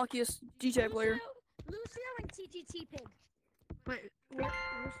 Number 1 cockiest DJ player. Lucio and TTT Pig. Wait, Where's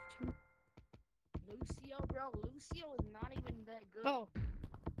two? Lucio, bro. Lucio is not even that good. Oh.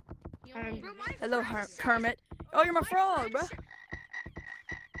 He only Bro, my Hello, friend said- Kermit. Oh, you're my frog, friend bro. said-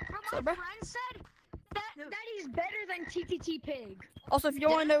 What's up, bro? My friend said that he's better than TTT Pig. Also, if you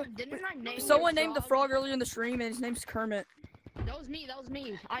want to know, Didn't I name someone your named the frog earlier in the stream, and his name's Kermit. That was me.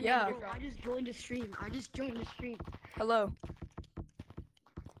 I Yeah. named it, bro. I just joined the stream. Hello.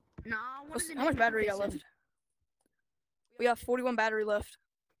 Nah, How much battery you got left? We got 41 battery left.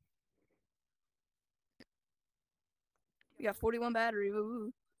 We got 41 battery.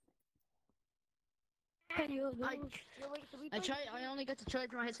 Woo. I only got to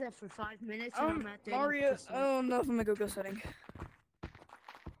charge my headset for 5 minutes. And I'm at the Mario. I don't know if I'm gonna go setting.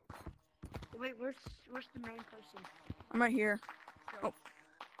 Wait, where's the main person? I'm right here. So,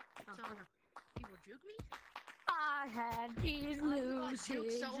 people juke me? I had these I loose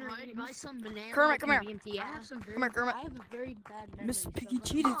juked so hard by some banana. Kermit, come here. BMT. I have some very, Come here, Kermit. I have a very bad memory. Miss so Piggy like-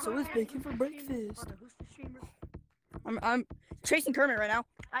 cheated, so is bacon for breakfast. Hold on, who's the streamer? I'm chasing Kermit right now.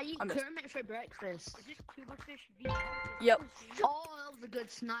 I eat I missed. Kermit for breakfast. Is this Tuba Fish VR? Yep. All of the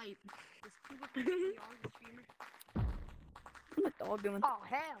good snipe. Is Tuba Fish VR the streamer? What's my dog doing? Oh,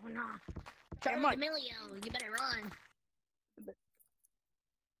 hell no. Charlie Mike. D'Amelio, you better run.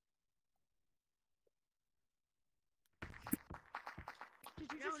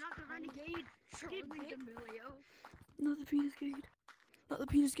 No, not the renegade. Charlie D'Amelio. Not the penis gate. Not the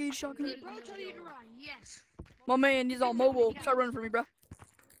penis gate shotgun. Bro, tell you to run. Yes. My man, he's all mobile. Start running for me, bro.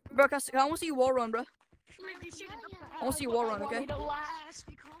 Bro, I want to see you wall run, bro. I want to see you wall run, okay?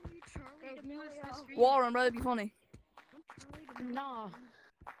 Wall run, bro. That'd be funny. Nah.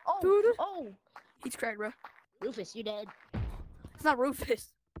 Dude. Oh, He's cracked, bro. Rufus, you dead. It's not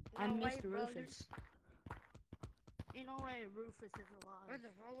Rufus. I missed Rufus. You know why Rufus is alive?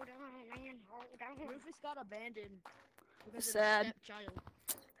 Rufus got abandoned. Because of Sad. his stepchild.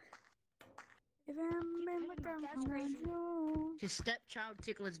 If I'm in the His stepchild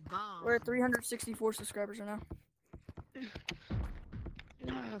tickled his balls. We're at 364 subscribers right now.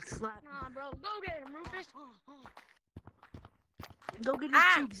 Slap. Nah, bro, go get him, Rufus. Go get his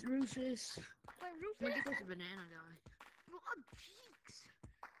cheeks, Rufus. Wait, Look Rufus? at this banana guy.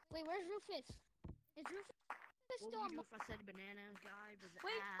 Wait, where's Rufus? Is Rufus What still would on? you do if I said banana guy was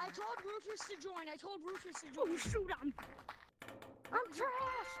Wait, I ass? told Rufus to join. I told Rufus to join. Oh, shoot him. I'm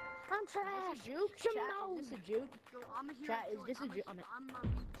trash. I'm trash. This a juke? Some Chat, no. is this a juke? Yo, I'm a hero. Chat, is this a juke? I'm a Well,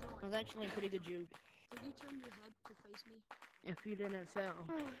 rejoin. that's actually a pretty good juke. Did you turn your head to face me? If you didn't fail.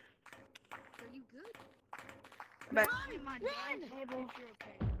 Are you good? Back.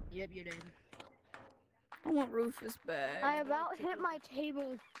 Yep, you did. I want Rufus back. I about hit my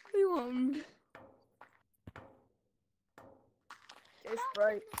table. We want. It's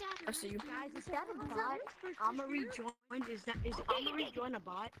right. I see you. Guys, is that a bot? I'm a rejoin. Is I'm a rejoin a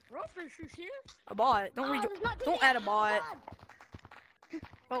bot? Rufus is here? A bot. Don't add a bot.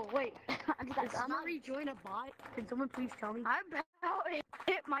 Oh wait, is I'm a rejoin a bot? Can someone please tell me? I about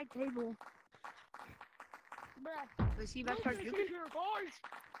hit my table. Bruh. Was he about to start juking? Boys!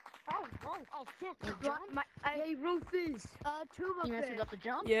 Oh, fuck. Hey Rufus. Tuba You messed Fish. up the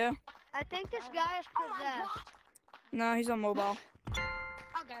jump? Yeah. I think this guy is possessed. No, he's on mobile.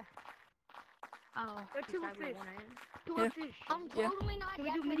 Okay. Oh. Tuba Fish. Yeah. Tuba Fish. I'm Yeah. totally not. Can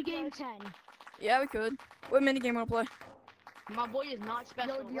we do minigame 10? Yeah, we could. What minigame wanna play? My boy is not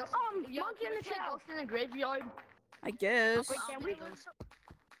special. Yo, Monkey monkey in the can we play shell. Ghost in the Graveyard? I guess. Wait, can we?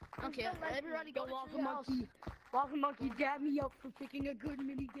 Okay, everybody go Walk to a the house. monkey. Walk a monkey. Dab me up for picking a good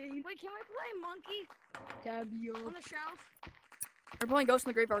minigame. Wait, can we play monkey? Dab me On up. the shelf. We're playing Ghost in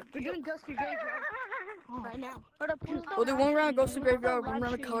the Graveyard. We're doing Ghost in the Graveyard right now. We'll do one round of Ghost in the Graveyard, one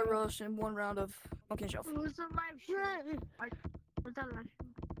round of Color Rush, and one round of Monkey and Shelf. Who's the live stream? What's that live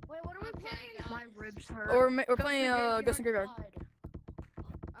stream? Wait, what are we playing? My ribs hurt. Or we're playing Ghost in the Graveyard.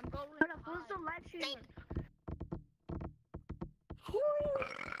 I'm going. Who's the live stream?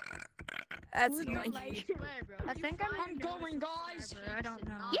 That's Who's the Nike. live stream? I think I'm going, guys. I don't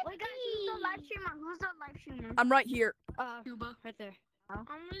know. Wait, guys, who's the live streamer? Who's the live streamer? I'm right here. Tuba, right there.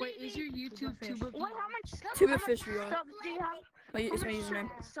 Wait, is your YouTube Tuba? Wait, how much Tuba Fish we are. subs do you have? It's my username.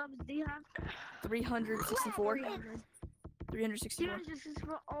 Subs do you have? 364. 364. This is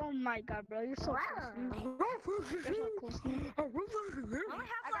for, oh my god, bro, you're so close. You're so close to me.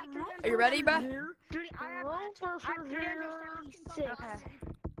 Are you ready, bro? Dude, I have 376.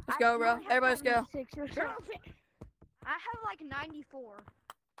 Let's go, bro. Everybody, let's go. I have like 94.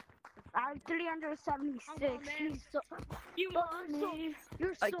 I have 376. You're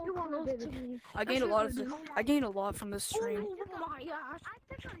so close to me. I gained a lot from this stream. Oh my gosh. I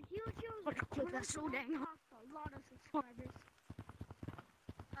took a huge that's so dang hard. A lot of subscribers.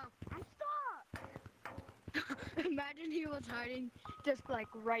 Oh, I'm stuck. Imagine he was hiding just like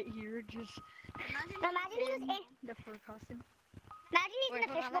right here, just Imagine he was in. the fur costume. Imagine he's Wait, in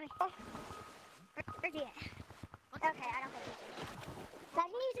the hold on, fishbowl. Where's he at? Okay, I don't think he's.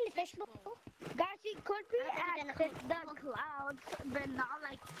 Imagine he's in the fishbowl. Guys, he could be I at think the clouds, but not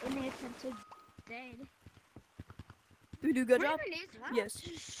like in it until dead. Do we do a good job? What? Yes.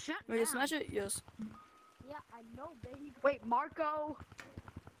 Shut Will you down. smash it? Yes. Yeah, I know, baby. Wait, Marco.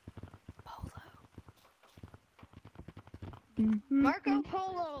 Marco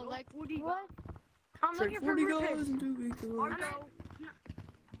Polo. Like, what? I'm For looking for 40 Rufus. guys and 2 big guys. Marco.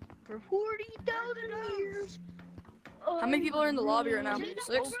 For 40,000 years. How many people are in the lobby right now? 6?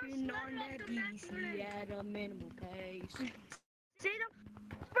 Open on that DC at a minimal pace. Say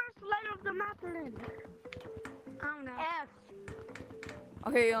the first letter of the map, then. I don't know. F.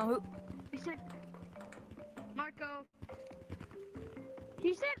 Okay, who? He said Marco.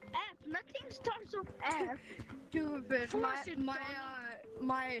 He said F. Nothing starts with F. Dude, but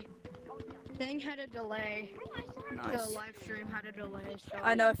my thing had a delay. Nice. The live stream had a delay. So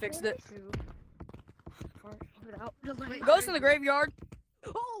I know, I fixed it. Wait, Ghost in the Graveyard.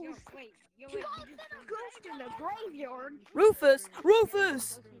 oh, wait. Ghost in the graveyard. Rufus!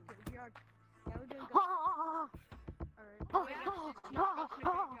 Rufus!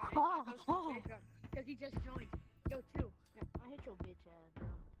 Because he just joined. Yo, too. I hit your bitch ass, bro.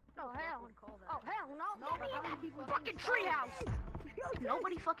 Oh hell! Oh hell no! How many people Fucking treehouse!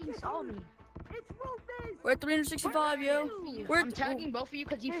 Nobody fucking saw me. It's Rufus! We're at 365, yo. We're I'm tagging both of you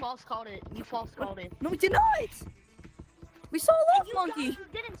because you false called it. You false called it. No, we did not. We saw a lava monkey. You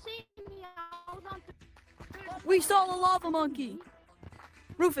didn't see me. I was on. We saw a lava monkey.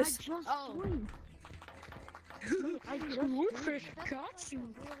 Rufus. Oh. Rufus got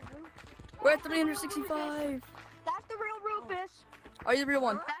you. We're at 365. That's the real Rufus. Are you the real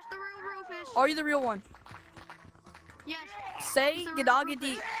one? That's the real Rufus. Are you the real one? Yes. Say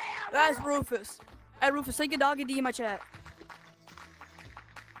Gadagadi. That's Rufus. Hey, Rufus, say Gadagadi in my chat.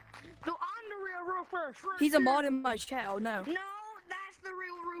 So I'm the real Rufus. He's a mod in my chat. Oh, no. No, that's the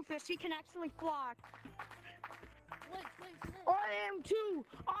real Rufus. He can actually fly. I am too.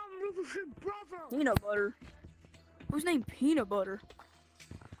 I'm Rufus' brother. Peanut butter. Who's named Peanut Butter?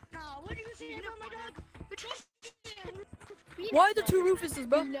 No, what do you say about my dog? Why are there two Rufuses,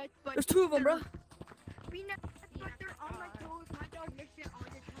 bro? There's two of them, bro. Peanut butter on my toes. My dog licks it all the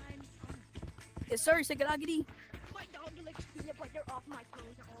time. Yes, sir. Say gadagadi. My dog licks peanut butter off my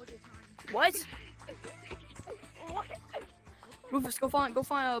toes all the time. What? Rufus, go find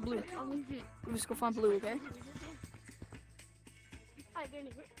blue. Rufus, go find blue, okay? I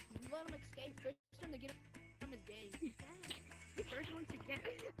didn't let him escape. First one to get him is gay. First one to get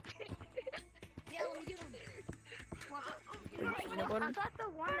him. Yeah, let me get him. Peanut butter? I thought the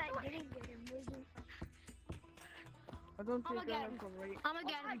one that didn't get him was I don't I'ma think get I him. have right. I'ma Oh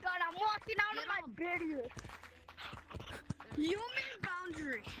get my him. god, I'm walking out of my barrier. Human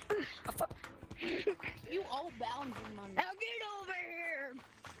boundary. You old boundary money. Now get over here.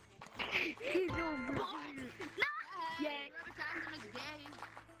 He's over here. Yeah.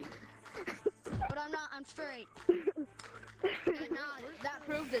 But I'm not. I'm straight. That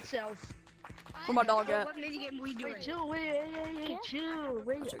proved itself. Where my dog at? What minigame we doing? Chill,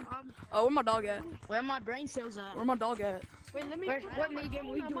 wait. Oh, where my dog at? Where my brain cells at? Where my dog at? Wait, let me. What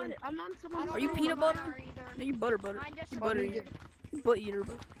minigame we doing? I'm on someone. Are you peanut butter? No, you butter. You butter eater. You butt eater,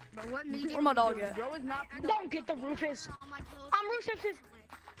 bro. But what minigame? Where my dog at? Bro is not. Don't get the Rufus. I'm Rufus.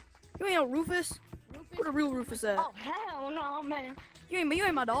 You ain't no Rufus. Where the real Rufus at? Oh hell no, man. You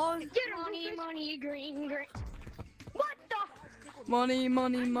ain't my dog. Get him, Rufus. Money, green. What the? Money.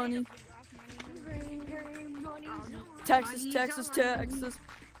 Green, money. Texas.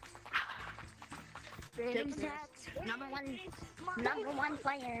 Number one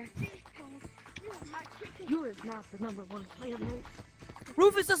player. You is not the number one player, mate.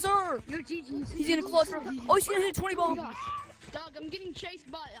 Rufus, yes, sir. He's in a clutch. Oh, he's gonna hit a 20 bomb. Dog, I'm getting chased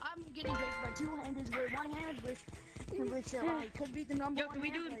by two-handers with one hand with could be the number one.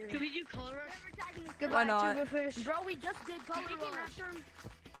 Could we do color rush? Why not? Bro, we just did color rush.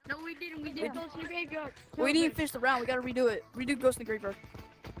 No, we didn't. We did Ghost in the Graveyard. We didn't even finish the round. We gotta redo it. Redo Ghost in the Graveyard.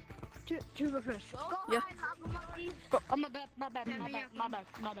 Two Rufus. Yeah. Oh, my bad.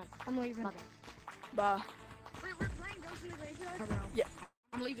 I'm leaving. Bye. Wait, we're playing Ghost in the Graveyard?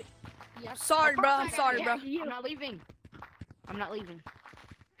 I'm leaving. Yeah. Sorry, bro. I'm sorry, bro. I'm not leaving. I'm not leaving.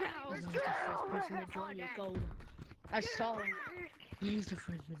 Let's He's the first person to join your goal. I saw him. He's the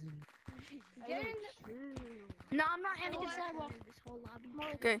first person. No, I'm not ending the sidewalk.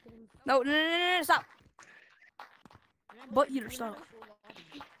 Okay. No, stop. Butt eater, stop.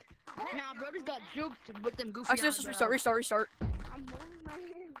 Nah, brothers got juked with them goofy. Actually, let's just restart. I'm moving my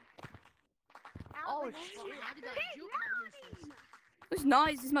hand. Oh shit! I did that juke my Rufus. It's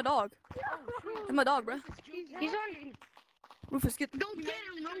nice. He's my dog. He's my dog, bro. He's on. Rufus, get. Go get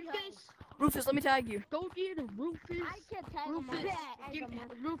him, Rufus. Rufus, let me tag you. Go get him, Rufus. I can't tag Rufus. him.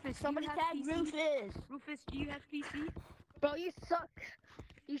 Rufus, Somebody tag Rufus. Rufus, do you have PC? Bro, you suck.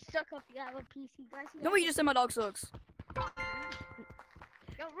 You suck if you have a PC, guys. No, you just said my dog sucks.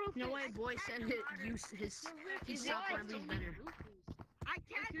 Yo, Rufus. No way, boy said it. Use his. He's soft whenever he's better. I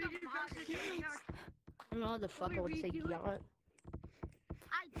tagged him. No, the fuck I would say yacht.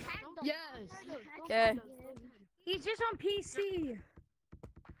 I tagged him. Yes. Okay. He's just on PC.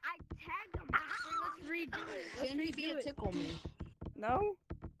 I tagged him. Let's redo it. Can he be a tickle me? No.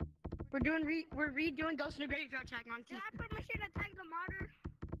 We're redoing Ghost in the Graveyard tag on Did I put my shit and tag the modder?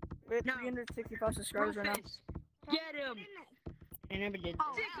 We have No. 365 subscribers right now. Rufus, get him. I never did.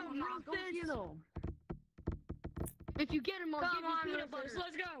 Oh, Tickle hell no. Rufus. Go get him. If you get him, I'll give you peanut butter.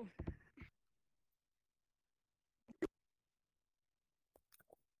 Let's go.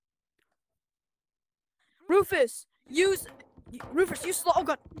 Rufus, use slow. Oh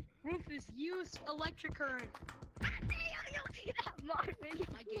god. Rufus, use electric current.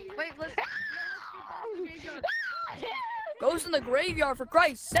 Wait, let's. Ghost in the Graveyard, for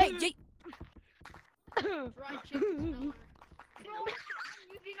Christ's sake. Gee.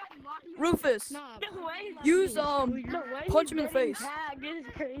 Rufus, Nah, use way. punch him in the face. This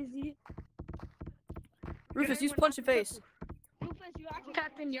is crazy. Rufus, use punch in the face.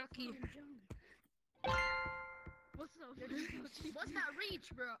 Captain Yucky. What's that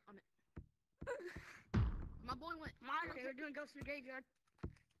reach, bro? My boy went. Okay, we're doing Ghost in the Graveyard.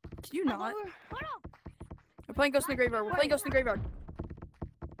 Can you not? We're playing Ghost in the Graveyard. We're playing Ghost in the Graveyard.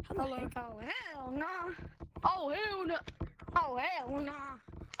 How the heck? Oh, hell no. Oh hell no. Oh, hell no.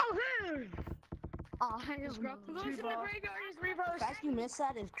 Oh hell. Oh, hell no. Ghost in the Graveyard is reversed. The fact you missed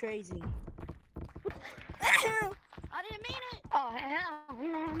that is crazy. I didn't mean it. Oh, hell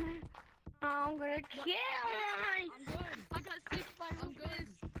no. I'm gonna kill you. I got 6 by Rufus.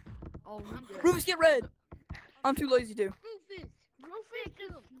 Oh, I'm good. Rufus, get red. I'm too lazy to. Rufus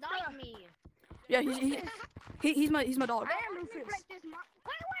just sniped me. Yeah, he's my dog. I am Rufus. Wait, let me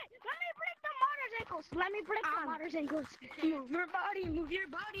break the motorcycle. ankles. Let me break the modder's ankles. Move your body. Move your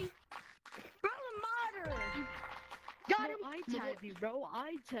body. Bro, the modder. Got him. I tagged you, bro.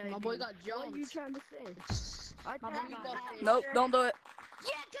 I tagged you. My boy got What are you jumped. trying to say? I My tagged boy you. got faced. Nope, don't do it.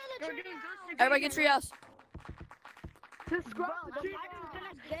 Get to the We're tree doing house. ghost Everybody get treehouse. Bro, Subscribe the to the modder's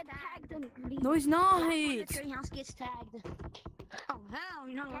gonna get tagged and leave. No, he's not. The treehouse gets tagged. Oh, hell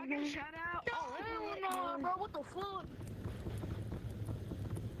no. Can I get a shout out? Oh, hell no, bro. What the fuck?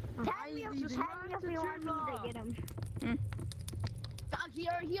 Tag me if you want me to get him.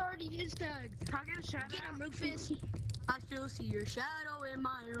 He already is tagged. Can I get a shout Get out? him, Rufus. I still see your shadow in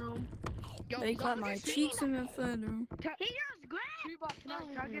my room. Yo, They clap my cheeks in the bedroom. He just grabbed.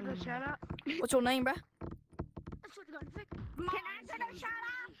 Can I get a shout out? What's your name, bruh? That's what gonna fix. Can I get a shout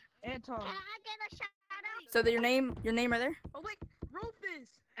out? Anton. Can I get a shout out? So that your name right there? Oh wait, Rufus.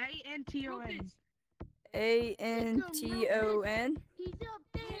 Anton. Anton. He's up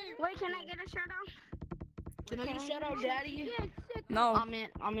there. Wait, can I get a shout out? Can I get a shout out, Daddy? No, I'm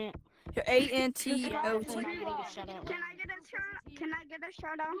in. you're Anton. Can I get a shout out? Can I get a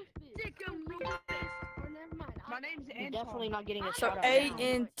shout out? My name's Anton. Definitely not getting a So shout out.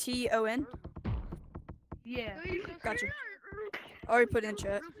 Anton. Yeah. Gotcha. Already put in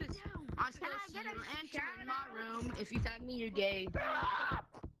chat. Rufus, I still see your Anton in my room. If you tag me, you're gay.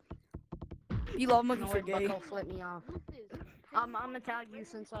 You love looking No, for it's gay. Bucko, flip me off. I'm gonna tag you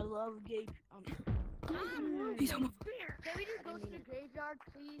since I love gay. He's homophobic. Can we just go to the graveyard,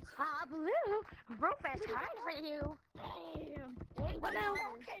 please? Blue. Rufus, hi for you. What else?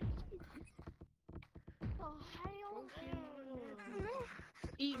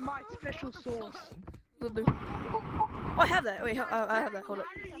 Eat my special sauce. Oh, I have that. Wait, I have that. Hold up.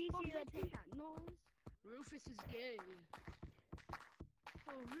 Rufus is gay.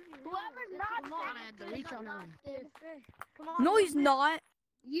 Whoever's not I had the reach on him. No, he's not,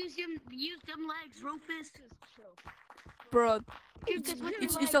 Use them legs, Rufus. bro. You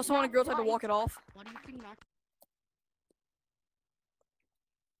tell someone a girl tried to walk it off. What do you think, Mac?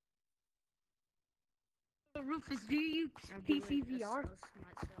 Rufus, do you use PCVR?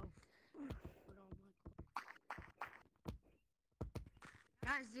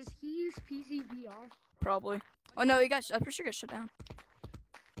 Guys, does he use PCVR? Probably. Oh no, you guys. I'm pretty sure you got shut down.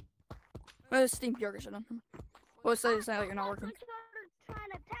 Oh, Steam VR got shut down. Well, it's saying like you're not working. trying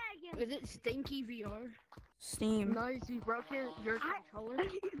to tag him. Is it Stinky VR? Steam. Nice, you broke your controller.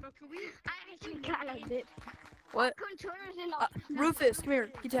 Bro, can we? I actually kind of did. What? Controllers in the Rufus, come here.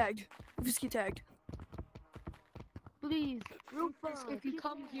 Get tagged. Rufus, get tagged. Please, Rufus, if you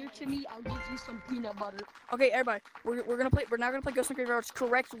come here to me, I'll give you some peanut butter. Okay, everybody. We're gonna play. We're now gonna play Ghost in the Graveyard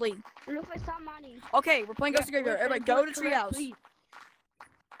correctly. Rufus saw money. Okay, we're playing Ghost in the Graveyard. Everybody, go to Treehouse.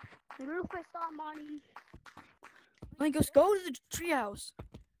 Rufus saw money. Like, go to the Treehouse.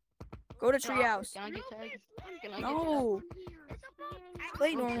 Go to Treehouse. Can I get tagged? Can I get No.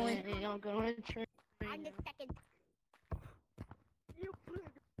 Play normally. Okay, I'm going to turn. I get second.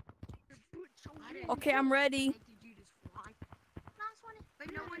 Okay, I'm ready. Last one. But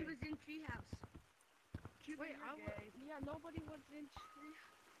no one was in Treehouse. Wait, yeah, nobody was in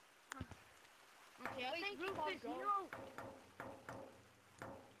Treehouse. Okay, I think Rufus,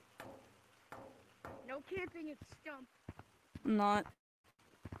 no camping, it's stump. I'm not.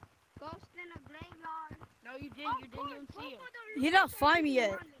 Ghost in a graveyard. No, you didn't. You didn't even see it. He did not find me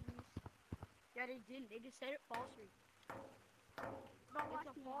yet. Yeah, they didn't. They just said it falsely. Bro,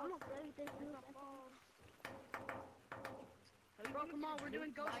 come on, we're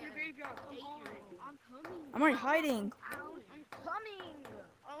doing Ghost in the Graveyard. Come on. I'm coming. I'm already hiding. I'm coming.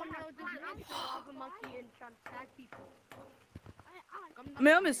 Oh no, this is a monkey and trying to tag people. I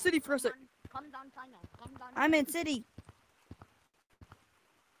mean, I'm in city for a sec. Come down, China. Come down. I'm in city.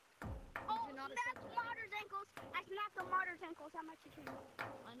 Oh, snap the martyr's ankles. I snapped the martyr's ankles. How much you can?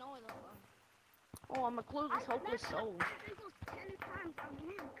 I know it. Oh, I'm a clueless, hopeless soul. Ankles 10 times a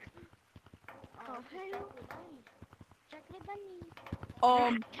week. Oh, hey. Chocolate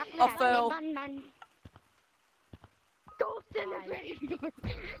bunny. I fell. Ghost in the graveyard.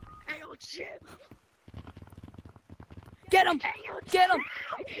 Oh shit. Get him! Get him!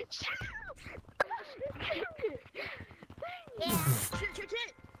 Yeah.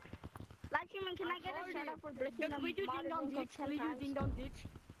 Shit. Like human, can I get a shout out for breaking Can we do ding dong ditch? Can we do ding dong ditch?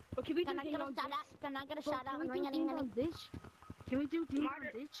 Or can we do ding dong ditch? Can I get a shout out? Ditch? Can we do ding dong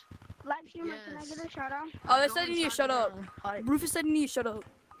ditch? Live streamer, can I get a shout out? Oh, they said you need to shut up. Rufus said you need to shut up.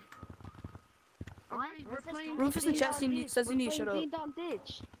 Rufus in chat says you need to shut up. Ding dong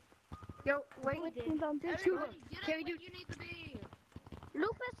ditch. Yo, wait. Can we do?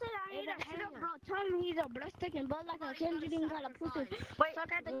 Lupus said I need a hit up, bro. Tell him he's a bloodstick and blood like a Kendrick got a pussy. Wait,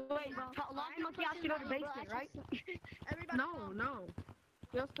 Suck at the wait, Lost Monkey has to go to basement, right? No.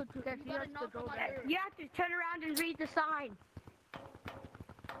 You have to go there. You have to turn around and read the sign.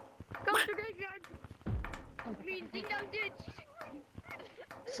 Go to the graveyard. I mean, ding dong ditch.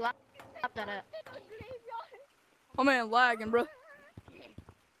 Slap that up. Oh man, lagging, bro.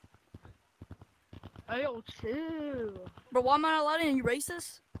 Hey, yo, chill. Bro, why am I not allowed in? You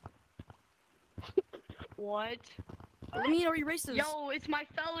racist? What? What do you mean, are you racist? Yo, it's my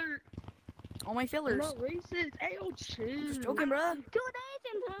feller. All my I'm fillers. not racist. Hey, yo, chill. Just joking, bro. 2 days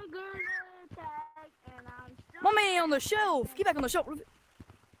into a girl attack, and I'm still. My man on the shelf. Get back on the shelf.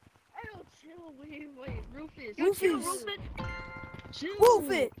 Hey, yo, chill. Wait, Rufus. Rufus. Chill, Rufus. Chill.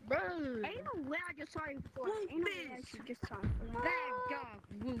 Woof it. Bro. Ain't no way I just saw him before. Ain't no way I should just saw him. Bad dog,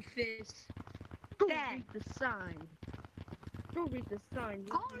 Rufus. Read the sign. Go read the sign.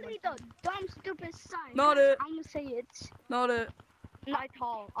 Only the dumb, stupid sign. Not it. I'm gonna say it. Not it. I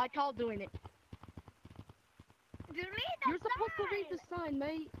tall doing it. You're supposed to read the sign,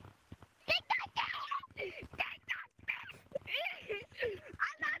 mate. I'm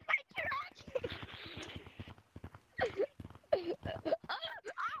not my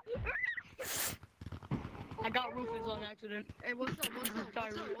I got Rufus on accident. Hey, what's up?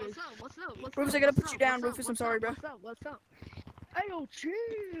 Sorry, Rufus. Rufus, I gotta put you down, Rufus. I'm sorry, bro. What's up? Hey, yo,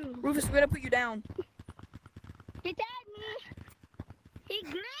 chill. Rufus, we gotta put you down. He tagged me. He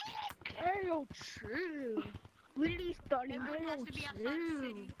glitched. Hey, yo, chill. Really starting. Hey, yo,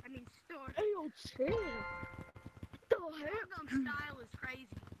 chill. store. Hey, yo, chill. The heck? Style is crazy.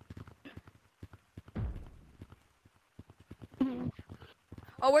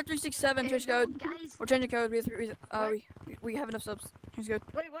 Oh, we're 367. Change code. Guys, We're changing code. We have enough subs. Change code.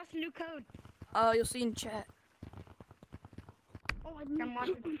 Wait, what's the new code? You'll see in chat. Oh, I'm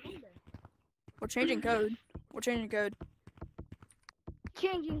watching. We're changing code. We're changing code.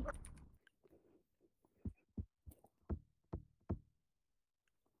 changing.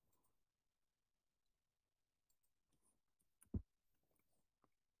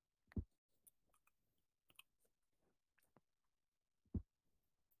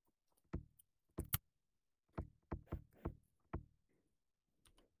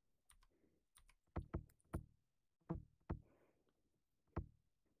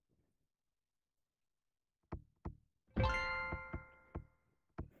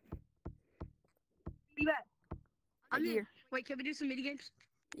 I'm Here. Wait, can we do some mini games?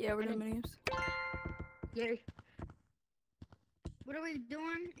 Yeah, we're doing minigames. Yay. What are we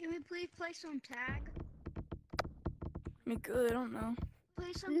doing? Can we please play some tag? I mean, good. I don't know.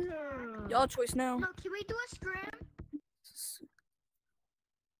 Play some tag. Y'all choice now. No, can we do a scrim?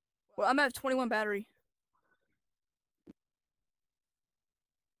 Well, I'm at 21 battery.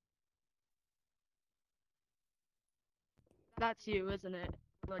 That's you, isn't it?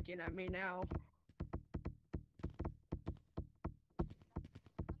 Looking at me now.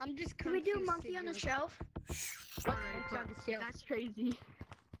 I'm just Can we do monkey on the shelf? That's crazy.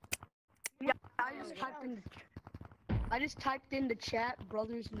 Yeah, I just typed in the chat.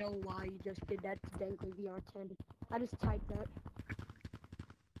 Brothers know why you just did that to Dankly VR10. I just typed that.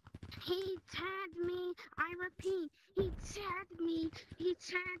 He tagged me. I repeat, he tagged me. He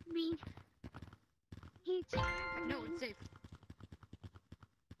tagged me. He tagged me. No, it's safe.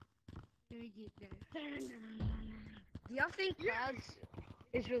 Let me get there. Do y'all think Clouds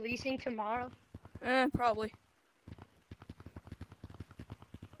is releasing tomorrow? Probably.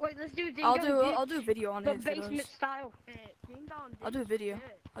 Wait, let's do Ding I'll Dong do a video on the it if it basement does. style. Ding Dong I'll do a video.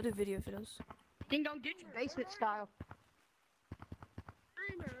 I'll do a video if it does. Ding Dong Ditch basement style.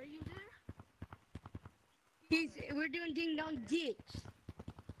 Are you there? We're doing Ding Dong Ditch.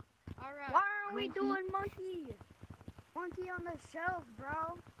 Alright. Why are we doing monkey? Monkey on the shelf,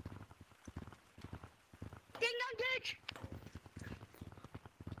 bro. Ding Dong Ditch!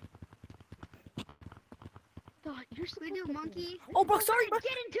 We do monkey. Oh, bro, sorry, bro.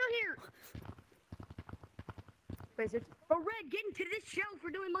 Get into here! Wait, is it? Oh, Red, get into this shelf. We're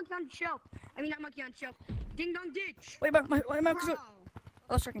doing monkey on the shelf. I mean, not monkey on the shelf. Ding Dong Ditch. Wait, my oh,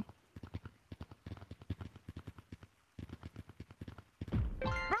 I was checking.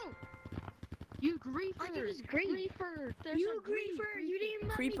 Bro! You griefer! Griefer! You griefer! You didn't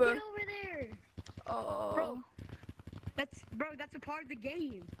let Creeper. me get over there. Oh. Bro, that's a part of the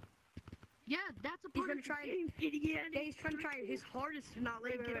game. Yeah, that's a He's part gonna of try. Yeah, he's trying to try his hardest to not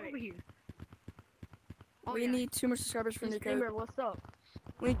let him get over here. Oh, We yeah. need 2 more subscribers for new code. Streamer, what's up?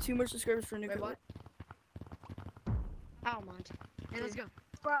 We need 2 more subscribers for new Wait, code. what? I don't mind. Hey, let's go.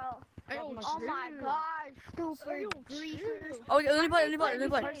 Bro, Oh my gosh, stupid griefers. Oh, okay, new player. New player. New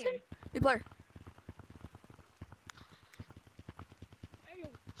player. New player.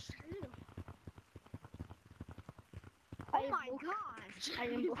 Oh my gosh. I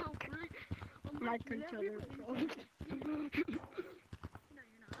am blocked. My controller broke. No,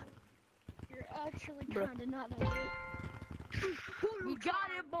 you're not. You're actually Bruh. kinda not that good. We got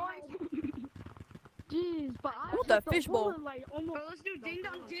it, boys. Jeez, but I want that hit the fishbowl. bullet, like, almost. Bro, let's do ding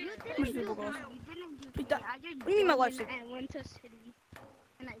dong ding. Where's the people going? What What do you mean my life's and went to city.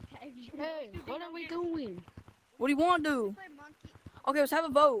 And I tagged you. Hey, what are we doing? What do you want to do? Play monkey. Okay, let's have a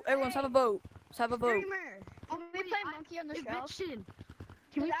vote. Everyone, let's have a vote. Let's have a vote. Streamer. Can we play monkey on the shelf? Eviction.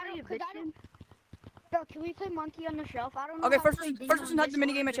 Can we Cause I play don't- cause I eviction? Bro, can we play monkey on the shelf? I don't know. Okay, how to first play person ding type dong the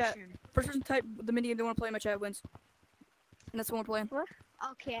minigame in ditch chat. eviction. First person type the minigame they want to play in my chat wins. And that's the one we're playing.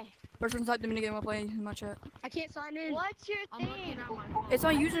 Okay. First person type the minigame we're playing in my chat. I can't sign in. What's your I'm thing? looking at my phone. It's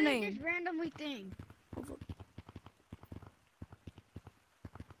my Why do you username. Just randomly thing.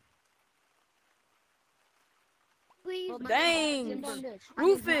 Please. Well, my Dang. name's not Zimper.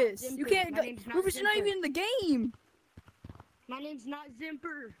 Rufus, My name's you not can't Zimper. go. My name's not Rufus, you're not Zimper. even in the game. My name's not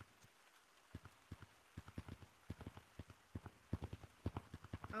Zimper.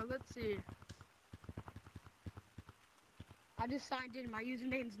 Let's see. I just signed in. My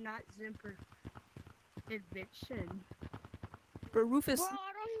username's not Zimper. Eviction. Bro, Rufus. Bro,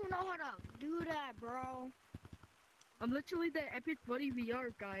 I don't even know how to do that, bro. I'm literally the Epic Buddy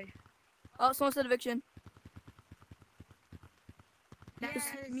VR guy. Oh, someone said eviction. That's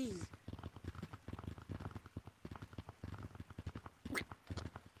Yes. me.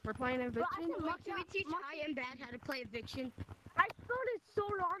 We're playing Bro, I eviction. said monkey. Can we teach Monkey. I am bad how to play eviction? I started so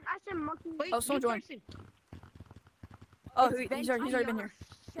long. I said monkey. Wait, Oh, someone new joined. person. Oh, It's he's already been here.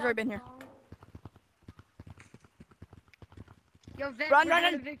 He's already been here. Yo, Vet, Run, we're run,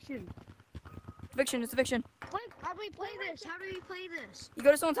 at run. Eviction. Eviction, it's eviction. Wait, how do we play this? How do we play this? You go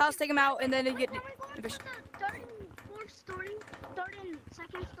to someone's house, take him out, and then you get Can we go eviction. to third and fourth story? Third and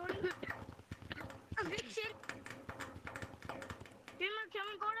second story? Eviction? Can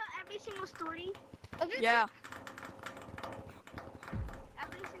we go to every single story? Eviction? Yeah.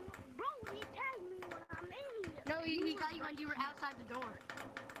 Every single. Bro, he tagged me when I'm in here. No, he got you when you were outside the door.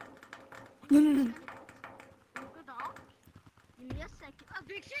 No, no, no. Good dog. Give me a second.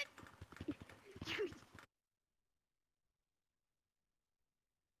 Eviction?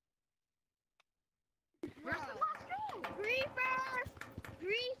 Where's the Creeper!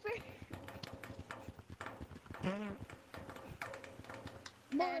 Creeper!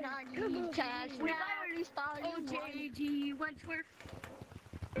 Man, I need cash We now. already started. Oh, JG Wentworth.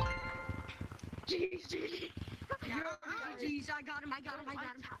 JG. Jeez, I got him. I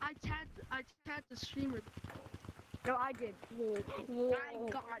tagged the streamer. No, I did. I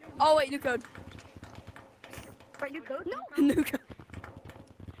got him. Oh, wait, new code. Wait, you code? No. New code.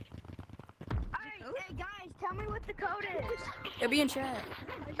 Alright, hey guys, tell me what the code is. It'll be in chat.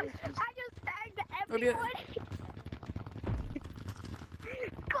 I just tagged It'll be- everyone.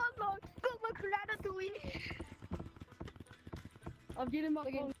 Come on, Ratatouille. I'm getting my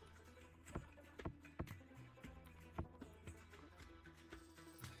phone.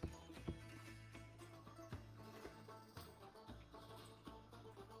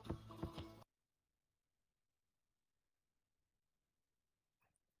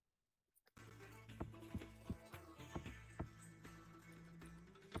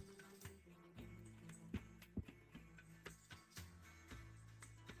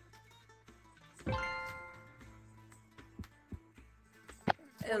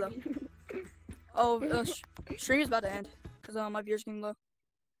 Hello. Oh, stream is about to end because my viewers getting low.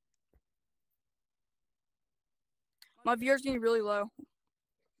 My viewers getting really low.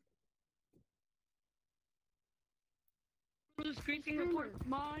 The screen report.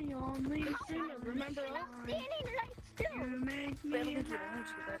 My only singer. Remember us? Standing right still. You make Wait, me let me do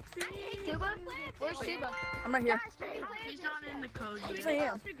that. Tuba? Where's Shiba? I'm right here. He's not in the code Yes, yet. I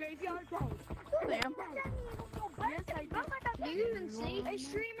am. The graveyard code. I am. Yes, I do. Do you even see? Hey,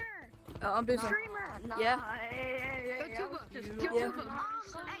 streamer. I'm doing something. Streamer. Yeah. Go Tuba. Just Yeah. Tuba.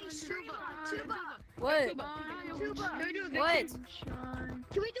 Hey, streamer. Tuba. What? Tuba. Can we do What? eviction?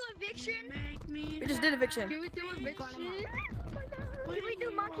 Can we do eviction? We just did eviction. Can we do eviction? Can we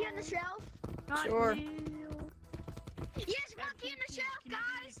do monkey on the shelf? Sure. Yes, monkey on the shelf,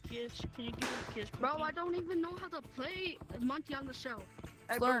 guys. Can you give me a kiss? Bro, I don't even know how to play Monkey on the Shelf.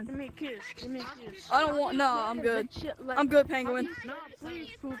 Learn. Give me a kiss. Give me a kiss. I don't want. No, I'm good. I'm good, Penguin. No, please,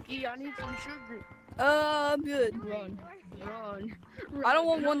 Pookie. I need some sugar. I'm good. Run. I don't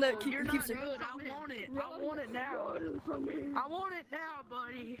want one that You're keeps not it. good. I want it. I want it now. I want it now,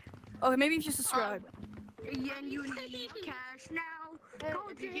 buddy. Okay, maybe you should subscribe. Yeah, and you need cash now.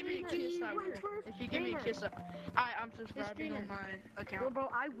 If you give me a kiss, I will. If you give me a kiss, I'm subscribing on my account. Bro,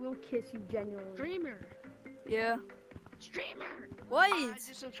 I will kiss you genuinely. Streamer. Yeah. Streamer. What? I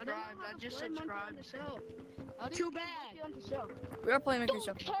just subscribed. Too bad. We are playing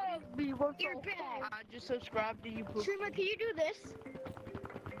Minecraft Show. You're bad. I just subscribed to you. Streamer, can you do this?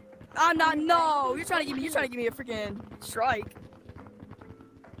 I'm not. No, you're trying to give me a freaking strike.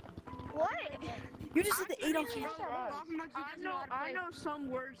 What? You just said the 8 on I know some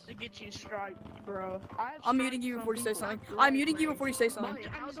words to get you striked, bro. I'm muting you before you say something. I'm muting you before you say something.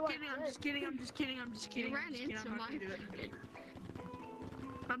 I'm just kidding. I'm not gonna do it.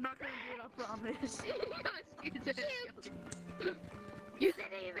 I'm not gonna do it, I promise. You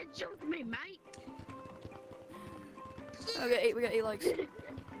didn't even shoot me, mate. Okay, we got 8 likes.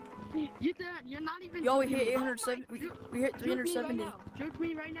 You're not even. Yo, we hit 870. We hit 370. Juke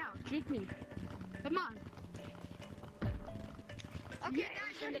me right now. Juke me. Come on. Okay,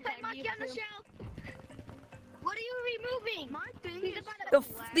 guys, let's put Monkey on the shelf. What are you removing? My thing is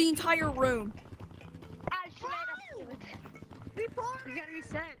The entire room. Report. You gotta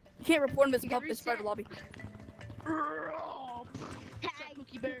reset. You can't report him as it's private lobby. Tag.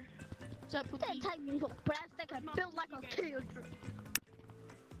 Cookie Bear. What's up, Cookie? Tag me, plastic. I feel like a kid.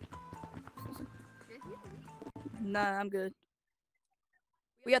 Nah, I'm good.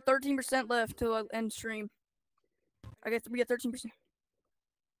 We got 13% left to end stream. We got 13%.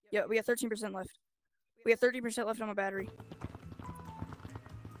 Yeah, we got 13% left. We have 30% left on my battery.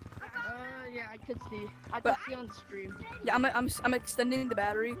 Yeah, I could see. I But- could see on the stream. Yeah, I'm extending the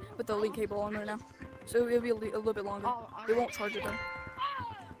battery with the link cable on right now, so it'll be a little bit longer. It won't charge it though.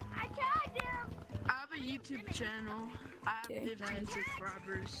 I tagged him. I have a YouTube channel. I have Okay. 15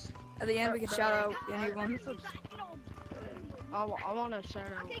 subscribers. At the end, we can shout out anyone. I want to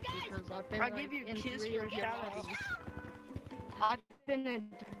shout out because I've been give you in a kiss 3 for of your shout-outs. lobbies. I've been in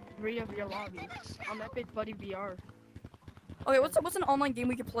 3 of your lobbies. I'm Epic Buddy VR. Okay, what's an online game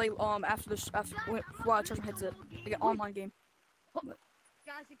we could play after while I charge my headset? Like an online game.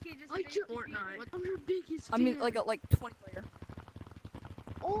 Guys, the kid just Fortnite. I'm your biggest I mean like 20 player.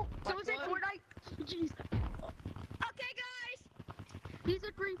 Oh, someone said Fortnite. Jeez. Okay, guys. He's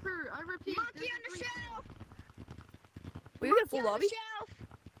a creeper. I repeat. Monkey on the shelf. We got a full lobby.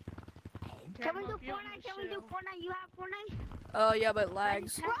 Can we do Fortnite? Can we do Fortnite? You have Fortnite? Yeah, but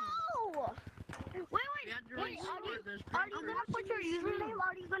lags. Bro! Wait. Are you gonna put your username?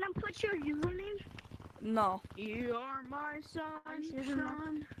 Are you gonna put your username? No. You are my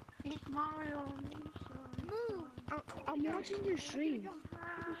sunshine. My only sun. Move. I'm watching your stream.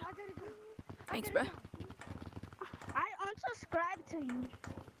 Thanks, bro. I unsubscribed to you.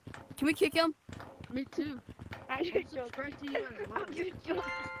 Can we kick him? Me too. I'm subscribed to you as well.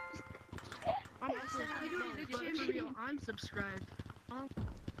 I'm subscribed.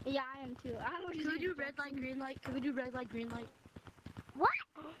 Yeah, I am too. Can we do red light, green light? Can we do red light, green light? What?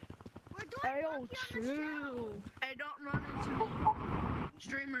 We're doing Oh, true. Hey, don't run into me.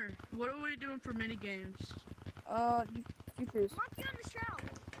 Streamer, what are we doing for mini games? You choose. Monkey on the shelf.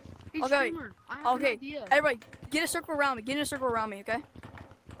 Hey, Okay, streamer, I have an Okay, idea. everybody, get a circle around me. Get in a circle around me, okay?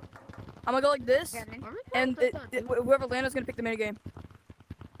 I'm gonna go like this, Are we and playing Dota 2? whoever lands is gonna pick the minigame.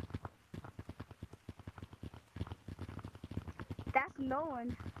 That's no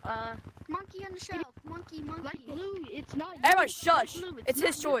one. Monkey on the shelf. Monkey. Like blue, it's not you. Everybody, It's shush! blue, It's not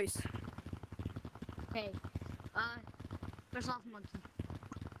his you. choice. Hey, first off, monkey.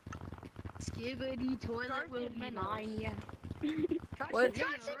 Skibbity toilet will be mine, yeah. What? Go to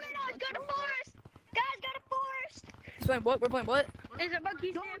forest. Guys, go to forest. He's playing what? We're playing what? Is it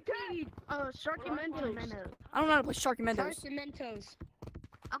monkey stampede? Sharky Mentos. I don't know how to play Sharky Mentos. Sharky Mentos.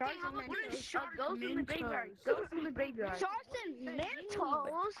 Okay, What is Shark Ghost in the graveyard. Mentos? Ghost in the graveyard. Sharks and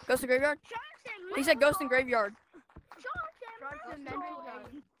Mentos. Ghost in Graveyard? Sharks and Mentos. He said Ghost in Graveyard. Sharks and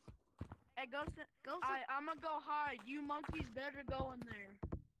Mentos. Hey, I'm gonna go hide. You monkeys better go in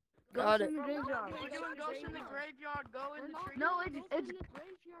there. Got it. We're doing Ghost in the Graveyard. Go in the tree. No, it's in the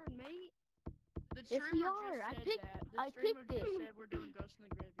graveyard, mate. The Yes, we streamer are. just I said picked- that. The I streamer picked just it. said we're doing Ghost in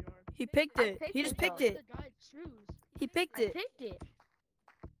the Graveyard. He picked it. picked He just it, picked though. it. The guy choose. He picked I it. picked it.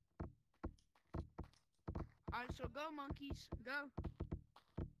 Alright, so go monkeys. Go.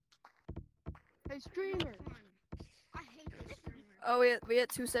 Hey, streamer. I hate this streamer. Oh, we at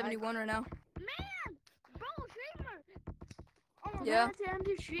 271 right now. Man! Bro, streamer! Oh, Yeah. That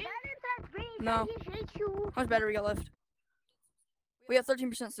is that green. No. He hates you. How much battery we got left? We have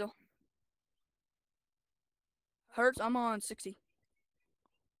 13% still. Hertz, I'm on 60.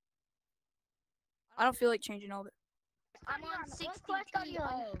 I don't feel like changing all of it. I'm on 60 What class are you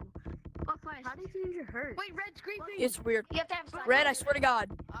on? What class? How do you change your hurt? Wait, Red's creeping. It's weird. You have to have slide. Red, I swear to God.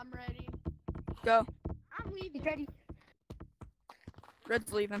 I'm ready. Go. I'm leaving. He's ready.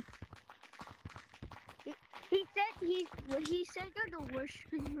 Red's leaving. He said you're the worst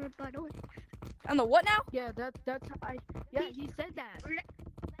streamer, by the way. I'm the what now? Yeah, that's I. Yeah, he said that.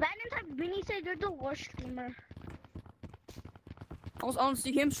 Random time, Vinny said you're the worst streamer. I don't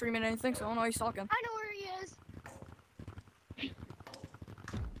see him streaming anything, so I don't know why he's talking. I know where he is.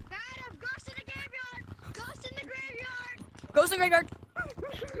 Adam, ghost in the graveyard. Ghost in the graveyard. Ghost in the graveyard.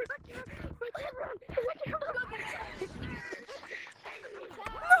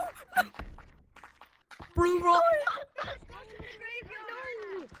 Blue Roy.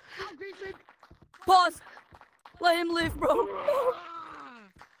 Pause. Let him live, bro.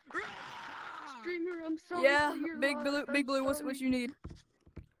 Streamer, I'm sorry. Yeah, for your Big loss. Blue, I'm Big Blue. What sorry. you need?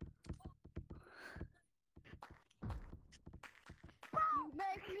 You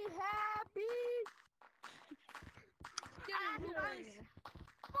make me happy.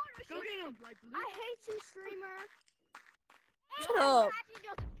 Go get him, Black Blue. I hate you, streamer. Shut up.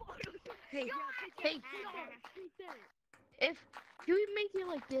 Hey, if can we make it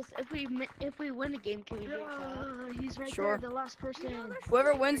like this? If we win a game, can we do it? He's right Sure. there, the last person.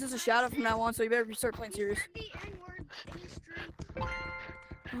 Whoever wins is a shout out from now on, so you better start playing serious. The N-word in the street.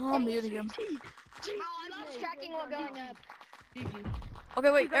 Oh, I'm muting him. Oh, I lost tracking while going up.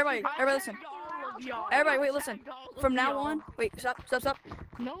 Okay, wait, everybody listen. Everybody, wait, listen. From now on, wait, stop.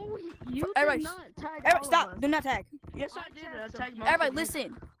 No, you Everybody, did not tag Everybody, all stop. of us. Do not tag. Yes, I did. I tagged Everybody,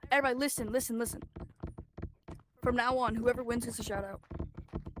 listen. Everybody, listen. From now on, whoever wins gets a shout out.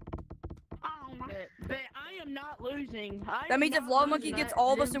 Oh my. But I am not losing. That means if Log Monkey gets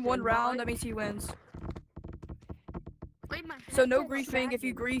all of us in one round, that means he wins. Wait, my So no headset's griefing. If you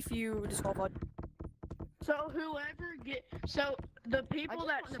lagging. grief, you disqualified. So the people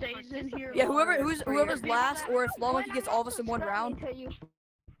that stays in here. Yeah, longer whoever's for your- last, or if Log When Monkey I gets all of us in one subscribe round, to you.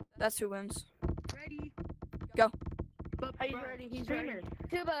 that's who wins. Ready? Go. But he's ready. He's ready.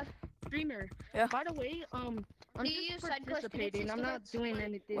 Tuba. Streamer. Yeah. By the way, I'm Do you just use side quest to get participating. I'm 60 not hertz? doing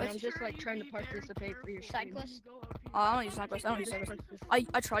anything. What? I'm just like trying to participate for your Side stream. quest. I don't use SideQuest. I don't use SideQuest.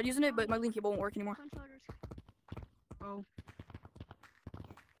 I tried using it, but my link cable won't work anymore. Oh.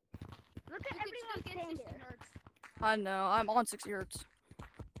 Look at everyone standing there. I know. I'm on 60 hertz.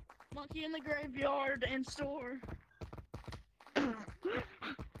 Monkey in the graveyard and store.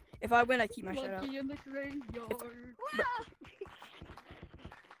 If I win, I keep my shout out. Monkey in the graveyard.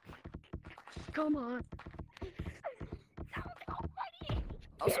 Come on.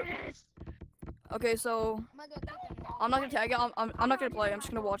 Also, okay, so I'm not gonna tag y'all. I'm not gonna play. I'm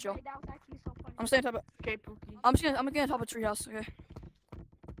just gonna watch y'all. That was actually so funny. I'm staying on top of. Okay, Pookie. I'm gonna top of treehouse. Okay.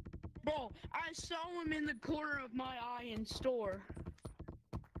 Bro, I saw him in the corner of my eye in store.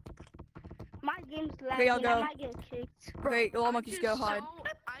 My game's Okay, I'll lagging. I go. might get kicked. Okay, all monkeys go hide.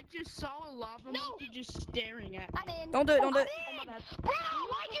 I just saw a lava monkey just staring at me. I'm in. Don't do it. Don't do it. Oh my bad. Bro,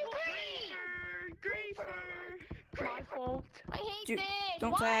 why'd you grief? Griefer. My fault. I hate Dude, this.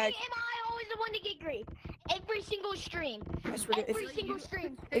 don't Why tag. am I always the one to get grief? Every single stream. I swear to Every if, single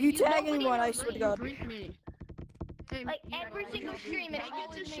stream. if you tag nobody anyone, I knows swear to You God. grief me. Hey, Like you every know, single stream, it's Hey,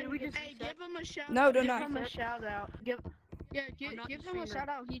 always give me. give him a shout No, out. do Give not. him a shout out. Give him a shout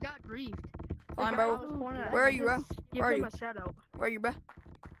out. He got griefed. Fine, bro. Where are you, bro? Give Where are him you? a shout out. Where are you, bro?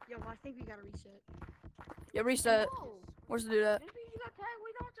 Yo, I think we gotta reset. Yeah, reset. Where's the dude at? Maybe you got tagged.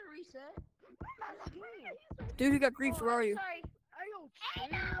 We don't have to reset. Dude who got griefed, where are you? Sorry. I don't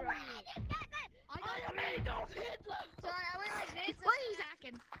hit them. Sorry, I went like this. What are you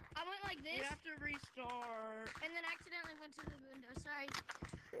hacking? I went like You this have to restart. and then accidentally went to the window. Sorry.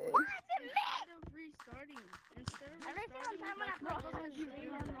 Instead of restarting. Every single time when I press all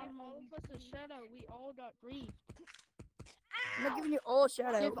of us a shout out. We all got griefed. I'm not giving you all a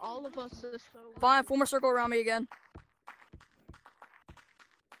shout Give out. all of us a Fine, form a circle around me again.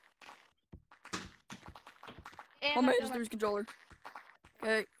 And Oh man, I'm just done. lose controller.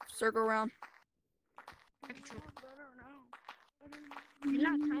 Okay, circle around. You're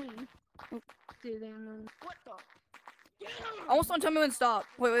not tiny. What the? Almost don't tell me when to stop.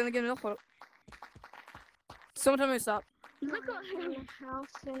 Wait, let me get it up. Someone tell me when to stop. Look at him. House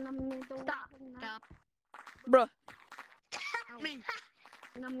in the middle. Stop. Bruh. Me.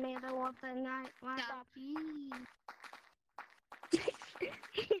 In the middle of the night. Like Stop. in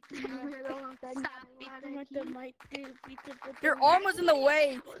the middle of the night. Your arm was in the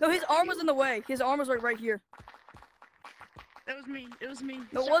way. No, his arm was in the way. His arm was right here. It was me. It was me.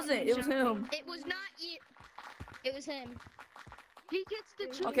 No, it wasn't. It was him. It was not you. It was him. He gets the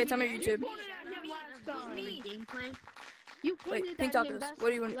two. Okay, tell me your You YouTube. pointed at him last time. Gameplay. You Wait, pointed Pink at him Tacos. last What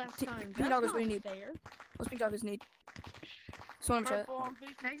do you want? last Pink time. Pink That's Tacos, what not do you need? fair. What's Pink Tacos need? Someone chat. Can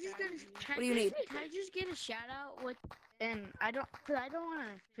I just get a, What do you need? Can I just get a shout out with? And I don't want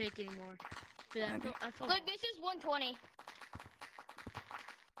to fake anymore. But I feel Look, this is 120.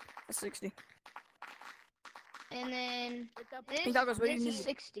 That's 60. And then this, Pink Tacos, what do you this is need?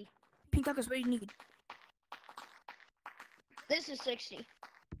 60. Pink Tacos, what do you need? This is 60.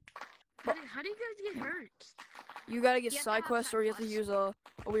 How do you guys get hurt? You gotta get You have to side have quests, side or you have to quests. use a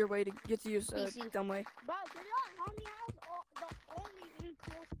weird way to get to use PC. dumb way. Bro, they don't only have the only in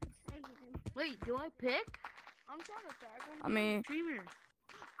close proximity. Wait, do I pick? I'm trying to tag him. I mean, Streamer. I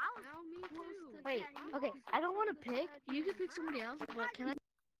Me was too. Wait, okay. I don't want to pick. You can pick somebody else. But can I?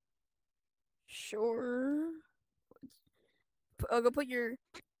 sure. Go put your.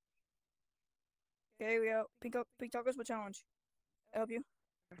 Okay, we go. Pink Tacos, what challenge? I help you.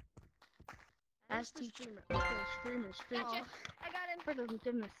 Ask teacher. Okay, streamer. Gotcha. I got him. For them to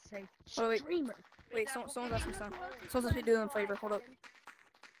say Oh, wait. streamer. Wait, someone's asking something. Someone's asking me to do them a favor. Hold up.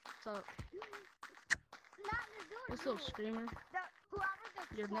 So, what's up, streamer?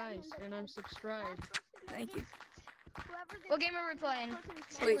 You're nice, and I'm subscribed. Thank you. What game are we playing?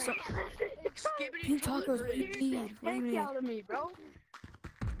 Wait, so Pink Tacos, what do you need? What do you need? out of me, bro.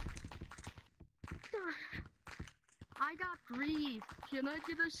 I got 3. Can I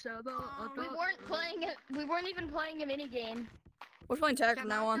get a shout out? We weren't even playing a mini game. We're playing tag from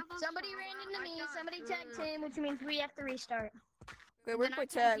now on. Somebody ran into me, somebody tagged him, which means we have to restart. Okay, we're gonna play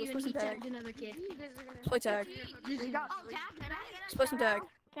tag. Let's play some tag. Another kid. Let's play tag. Let's play some tag.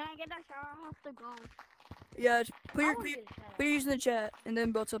 Can I get a shower? I have to go. Yeah, just put your using the chat, and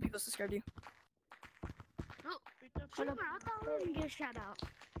then we'll tell people to subscribe to you. Streamer, I thought I was gonna get a shout out.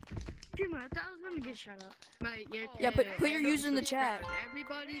 Streamer, I thought I was gonna get shout out. Mate, Yeah, put your user in the chat.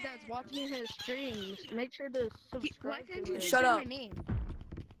 Everybody that's watching his streams, make sure to subscribe to him. Shut up.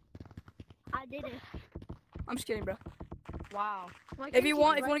 I did it. I'm just kidding, bro. Wow. If you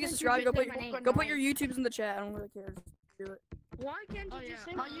want to get subscribed, go put your YouTubes in the chat. I don't really care. Just do it. Why can't you just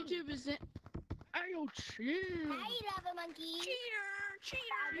say my YouTube is in? Ayo, chill. Lava Monkey. I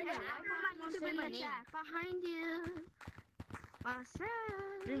put my YouTube in the chat. Behind you.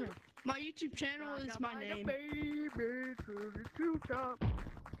 Myself. My YouTube channel is my name.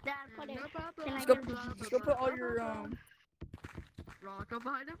 Dad, put it. Can I Just go, get a just go put all your Rock up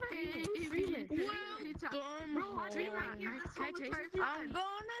behind the face. I'm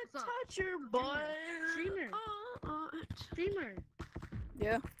gonna touch your butt. Streamer. Streamer.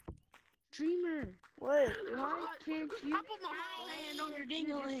 Yeah. Streamer. What? Why can't you? I put my hand on your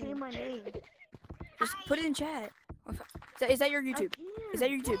dingling. Say my name. Just put it in chat. Is that your YouTube? Is that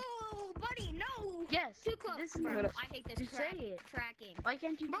your YouTube? Oh, buddy, no. Yes. Too close. This Hold Bro, up. I hate this Just track, say it. tracking. Why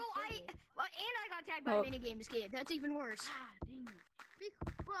can't you? Bro, just say it? and I got tagged by Oh. a minigames kid. That's even worse. Ah, dang it.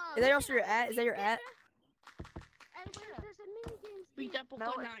 Is that also your at? Is that your at? And there's a mini game. Beat that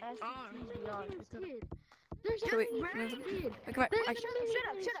No, Pokemon. There's Okay, wait. kid. Come on.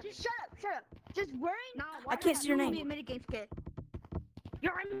 Shut up. Just wearing. No, I can't see your name. Be a mini games kid.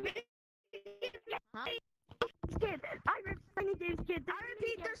 You're a mini games kid. I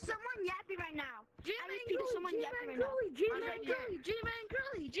repeat, there's someone yappy right now. There's someone yappy right now. G-Man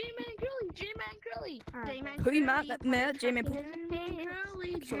Curly. Who you mad at? G-Man J-Man.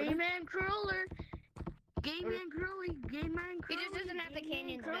 Crawler. Game-Man Curly. He just doesn't have the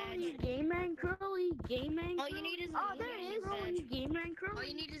Canyons badge. Game-Man Curly. All you need is the Oh, there it Canyons is. badge. Game-Man All Curly.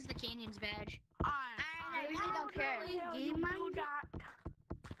 you need is the Canyons badge. I really don't care. Game-Man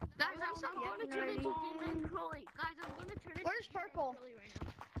Guys, I'm gonna turn into Game-Man Curly. Guys, I'm gonna turn into Where's purple?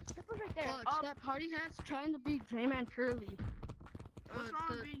 Purple's right there. Look, that party hat's trying to be Game-Man Curly. What's wrong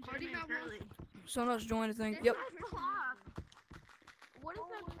with being party hat Curly? Someone else joined the thing. Yep. What is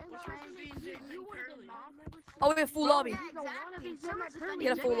that? What's wrong with being J-Man Curly? Oh, we have full lobby. We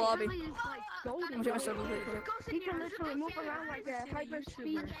Get a full lobby. I'm I'm taking myself really quick. He can literally move around like a hyper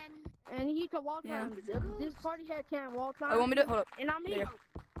speed, and he can walk Yeah. around. This party hat can't walk Oh, around. want me to hold up? And I'm here. There.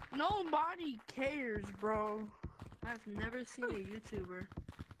 Nobody cares, bro. I've never seen a YouTuber.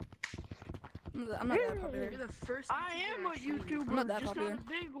 I'm not that popular. You're the first. I am a I've seen. YouTuber, I'm not that just popular. not a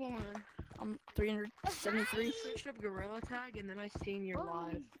big one. I'm 373. I searched up Gorilla Tag and then I seen your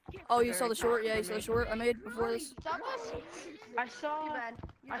live. Oh, you saw the short? Yeah, you saw the short I made before this. I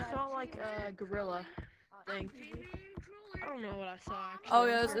saw like a gorilla thing. I don't know what I saw actually. Oh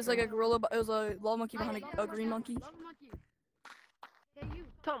yeah, it's like a gorilla. It was a lava monkey behind a green monkey.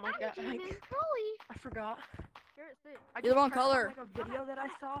 Something like that. Like, I forgot. You're the wrong tried to find, color. Like a video that I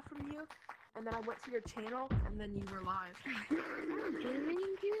saw from you, and then I went to your channel, and then you were live.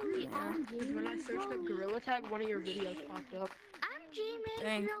 Yeah. Because when I searched up Gorilla Tag, one of your videos popped up. I'm G-Man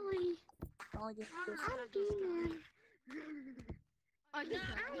Dang. Curly. Only get this. I'm G-Man. I just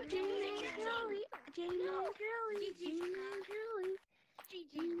I'm G-Man Curly. G-Man Curly. G-Man Curly.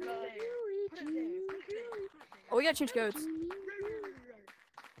 G-Man Curly. G-Man Curly. Oh, we gotta change codes.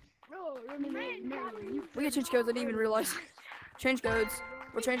 We gotta change codes. I didn't even realize. Change codes.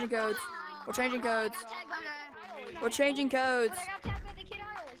 We're changing codes. We're changing codes. We're changing codes.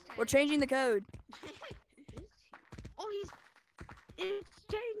 We're changing the code. Oh, it's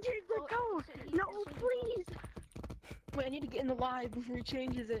changing the code. No, please. Wait, I need to get in the live before he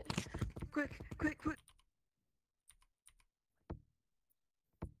changes it. Quick, quick, quick.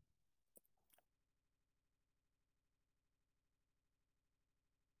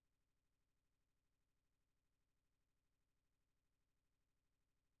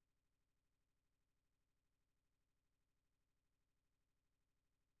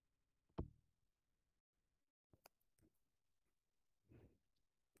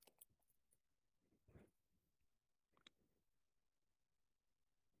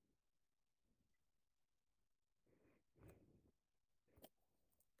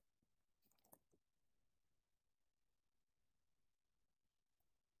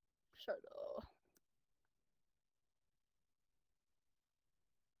 Shut up.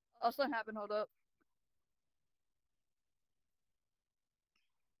 Oh, something happened. Hold up.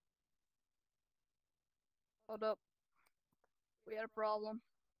 Hold up. We had a problem.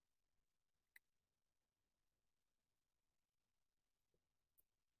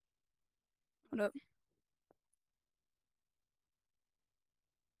 Hold up.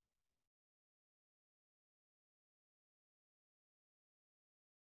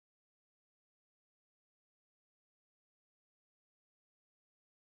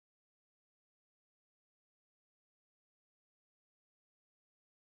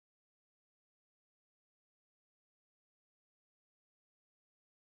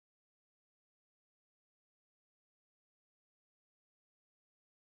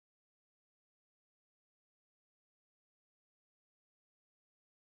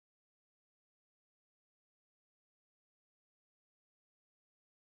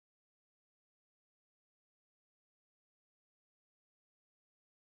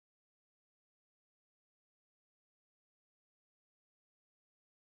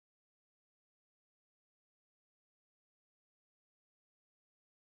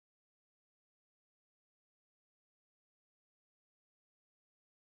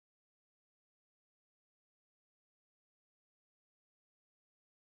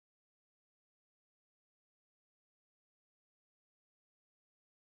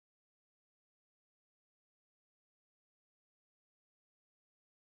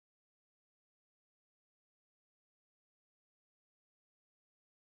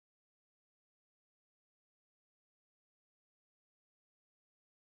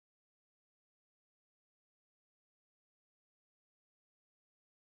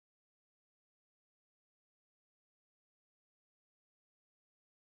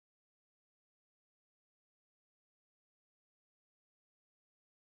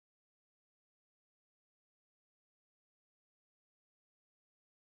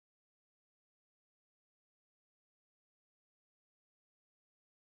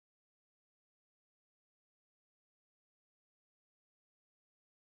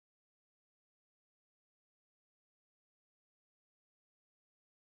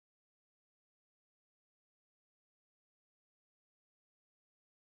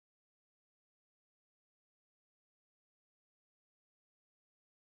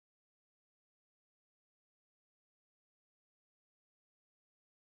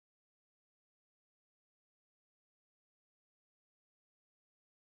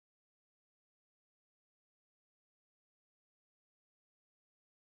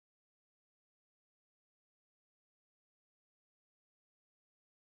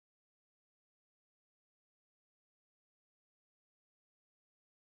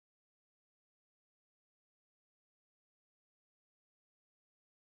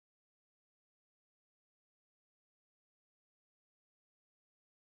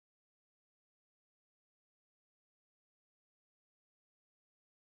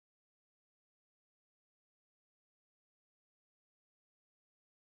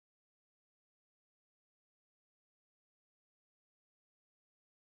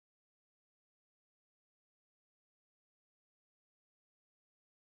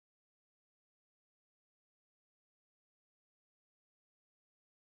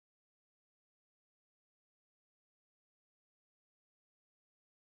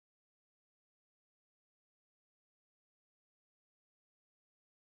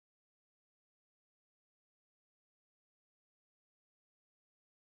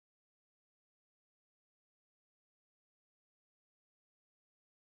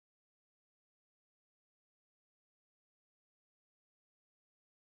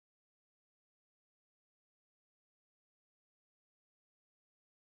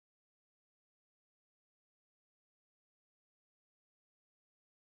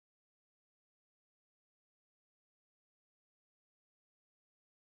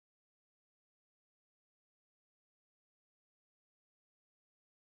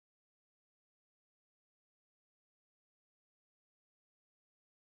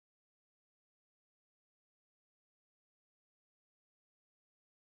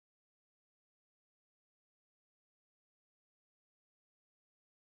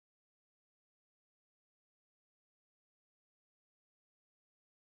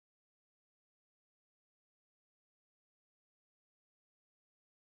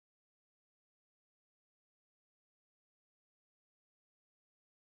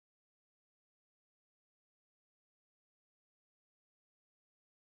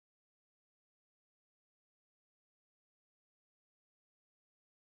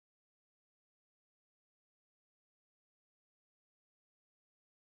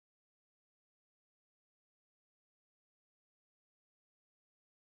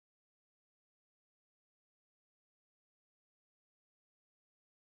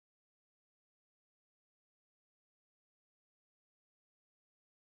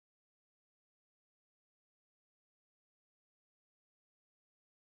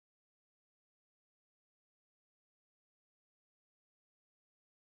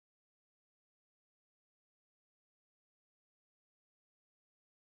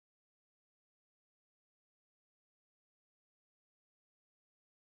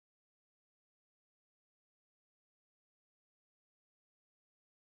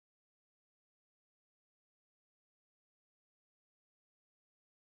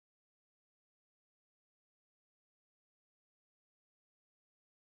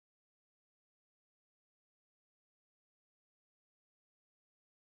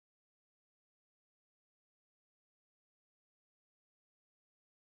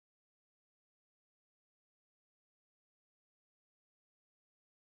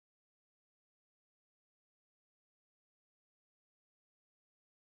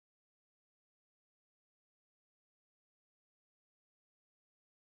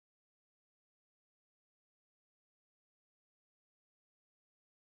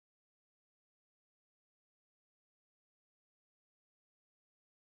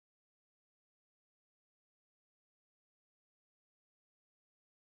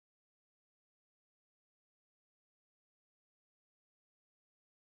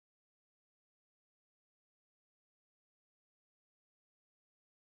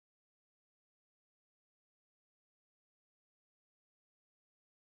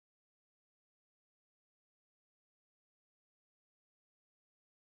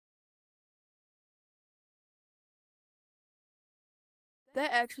 Did I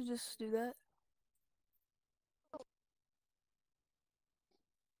actually just do that?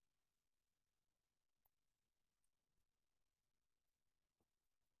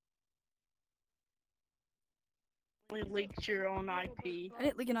 We leaked your own IP. I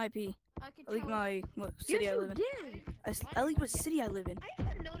didn't leak an IP. I could I leaked tell. my what city I live in. did. I leaked what city I live in.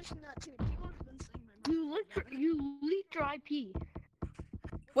 I've been noticing that too. People have been saying my mouth. You leaked your IP.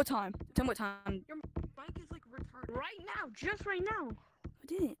 What time? Tell me what time. Your mic is like retarded. Right now, just right now. I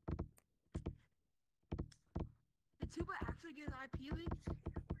didn't. Did Tuba actually get an IP leak?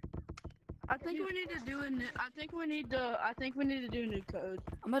 I think we need to do a new, I think we need to do a new code.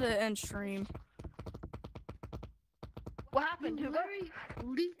 I'm about to end stream. What happened? You literally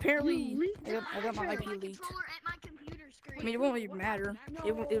leaked. Apparently, you leaked I got my my IP leaked. controller at my computer screen. I mean, it won't even matter.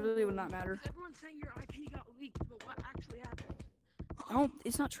 It really would not matter. Everyone's saying your IP got leaked, but what actually happened? I don't.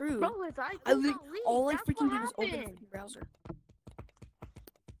 It's not true. Bro, his IP I leaked. got leaked. All I That's freaking what did was open the happened. freaking browser.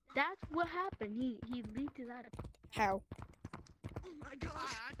 That's what happened. He leaked his IP. How? Oh my god.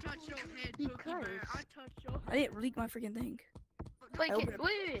 I touched your head, Because- Cookie Bear. I touched your I didn't leak my freaking thing. Wait, I opened it.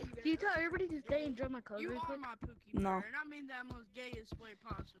 wait. Can you tell everybody to stay and join my code You real are quick? my Pookie No. Bear, and I mean that most gayest way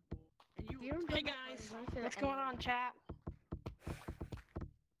possible. And you, You don't hey join my guys, code, I said What's the going N-word. on, chat?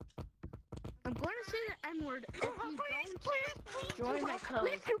 I'm going to say the N-word if you don't join my code.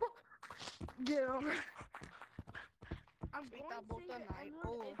 Get over. I'm Beat going that to bolt say on the night.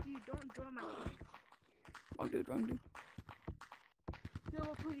 N-word if you don't join my code. Wrong dude. Wrong dude.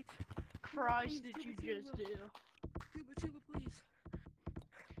 Tuba, please. Christ, did you just do? Tuba, please.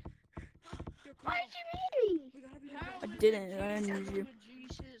 Why did you mute me? We gotta be I back. didn't. I didn't use you.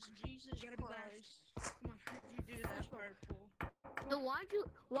 Jesus gotta be back. Christ. Come on, you do that, purple. So why'd you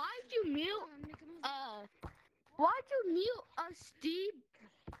mute why'd you mute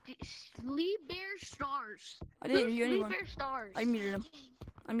Steve Bear Stars? I didn't Who's mute Steve anyone. Bear Stars? I muted him.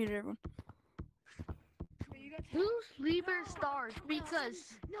 I muted everyone. Who's Steve Bear Stars? Because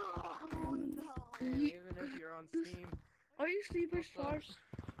Even if you're on Steam. Are you Steve Bear Stars?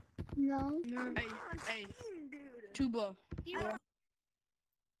 No. Hey, Tuba.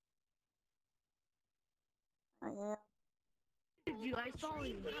 I am. I saw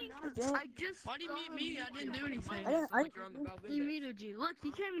you. Yeah. I just Why do you mute me? I didn't do anything. I didn't. he muted you. Look,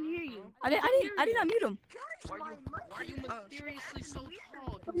 he can't even hear you. I did not mute him. Why are you mysteriously so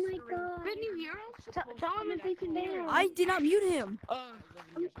tall? Oh my god. Couldn't you hear him? Tell him if he can hear. I did not mute him.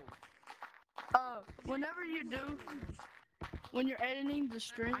 Whenever you do, when you're editing the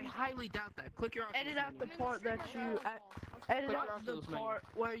stream, I highly doubt that. Click your edit out the part that you edit out the part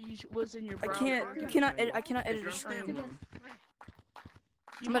where you was in your I browser. can't. You cannot edit. I cannot edit a If stream. you're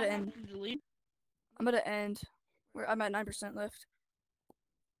You I'm about might to have end. to delete. I'm about to end. I'm at 9% left.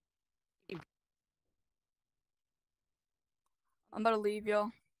 I'm about to leave,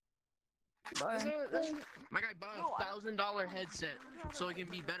 y'all. Bye. My guy bought a $1,000 headset so he can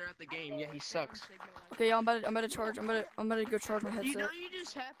be better at the game. Yeah, he sucks. Okay, y'all. I'm about to charge. I'm about to go charge my You know headset. you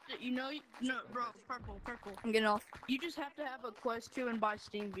just have to. No, bro, purple. I'm getting off. You just have to have a Quest 2 and buy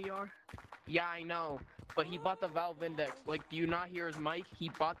Steam VR. Yeah, I know. But he bought the Valve Index. Like, do you not hear his mic? He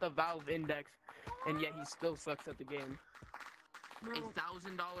bought the Valve Index, and yet he still sucks at the game. A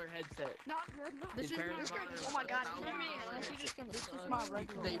 $1,000 headset. Not good. This His is parents my bought him Oh my god. $1,000 This is my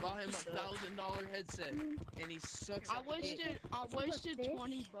regular. They bought him a $1,000 headset, and he sucks. I at the game. wasted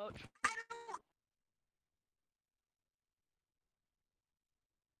 $20.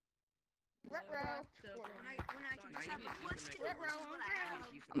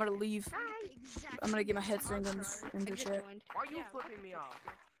 I'm gonna leave. I'm gonna get my headset in the chat. Why are you flipping me off?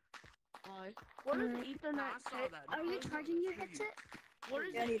 Why? What is Ethernet? I saw that. Are you charging your headset? What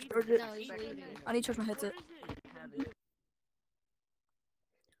is Yeah, I need it? to charge it. No, he's leaving. I need to charge my headset. Have it.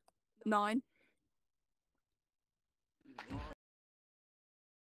 9.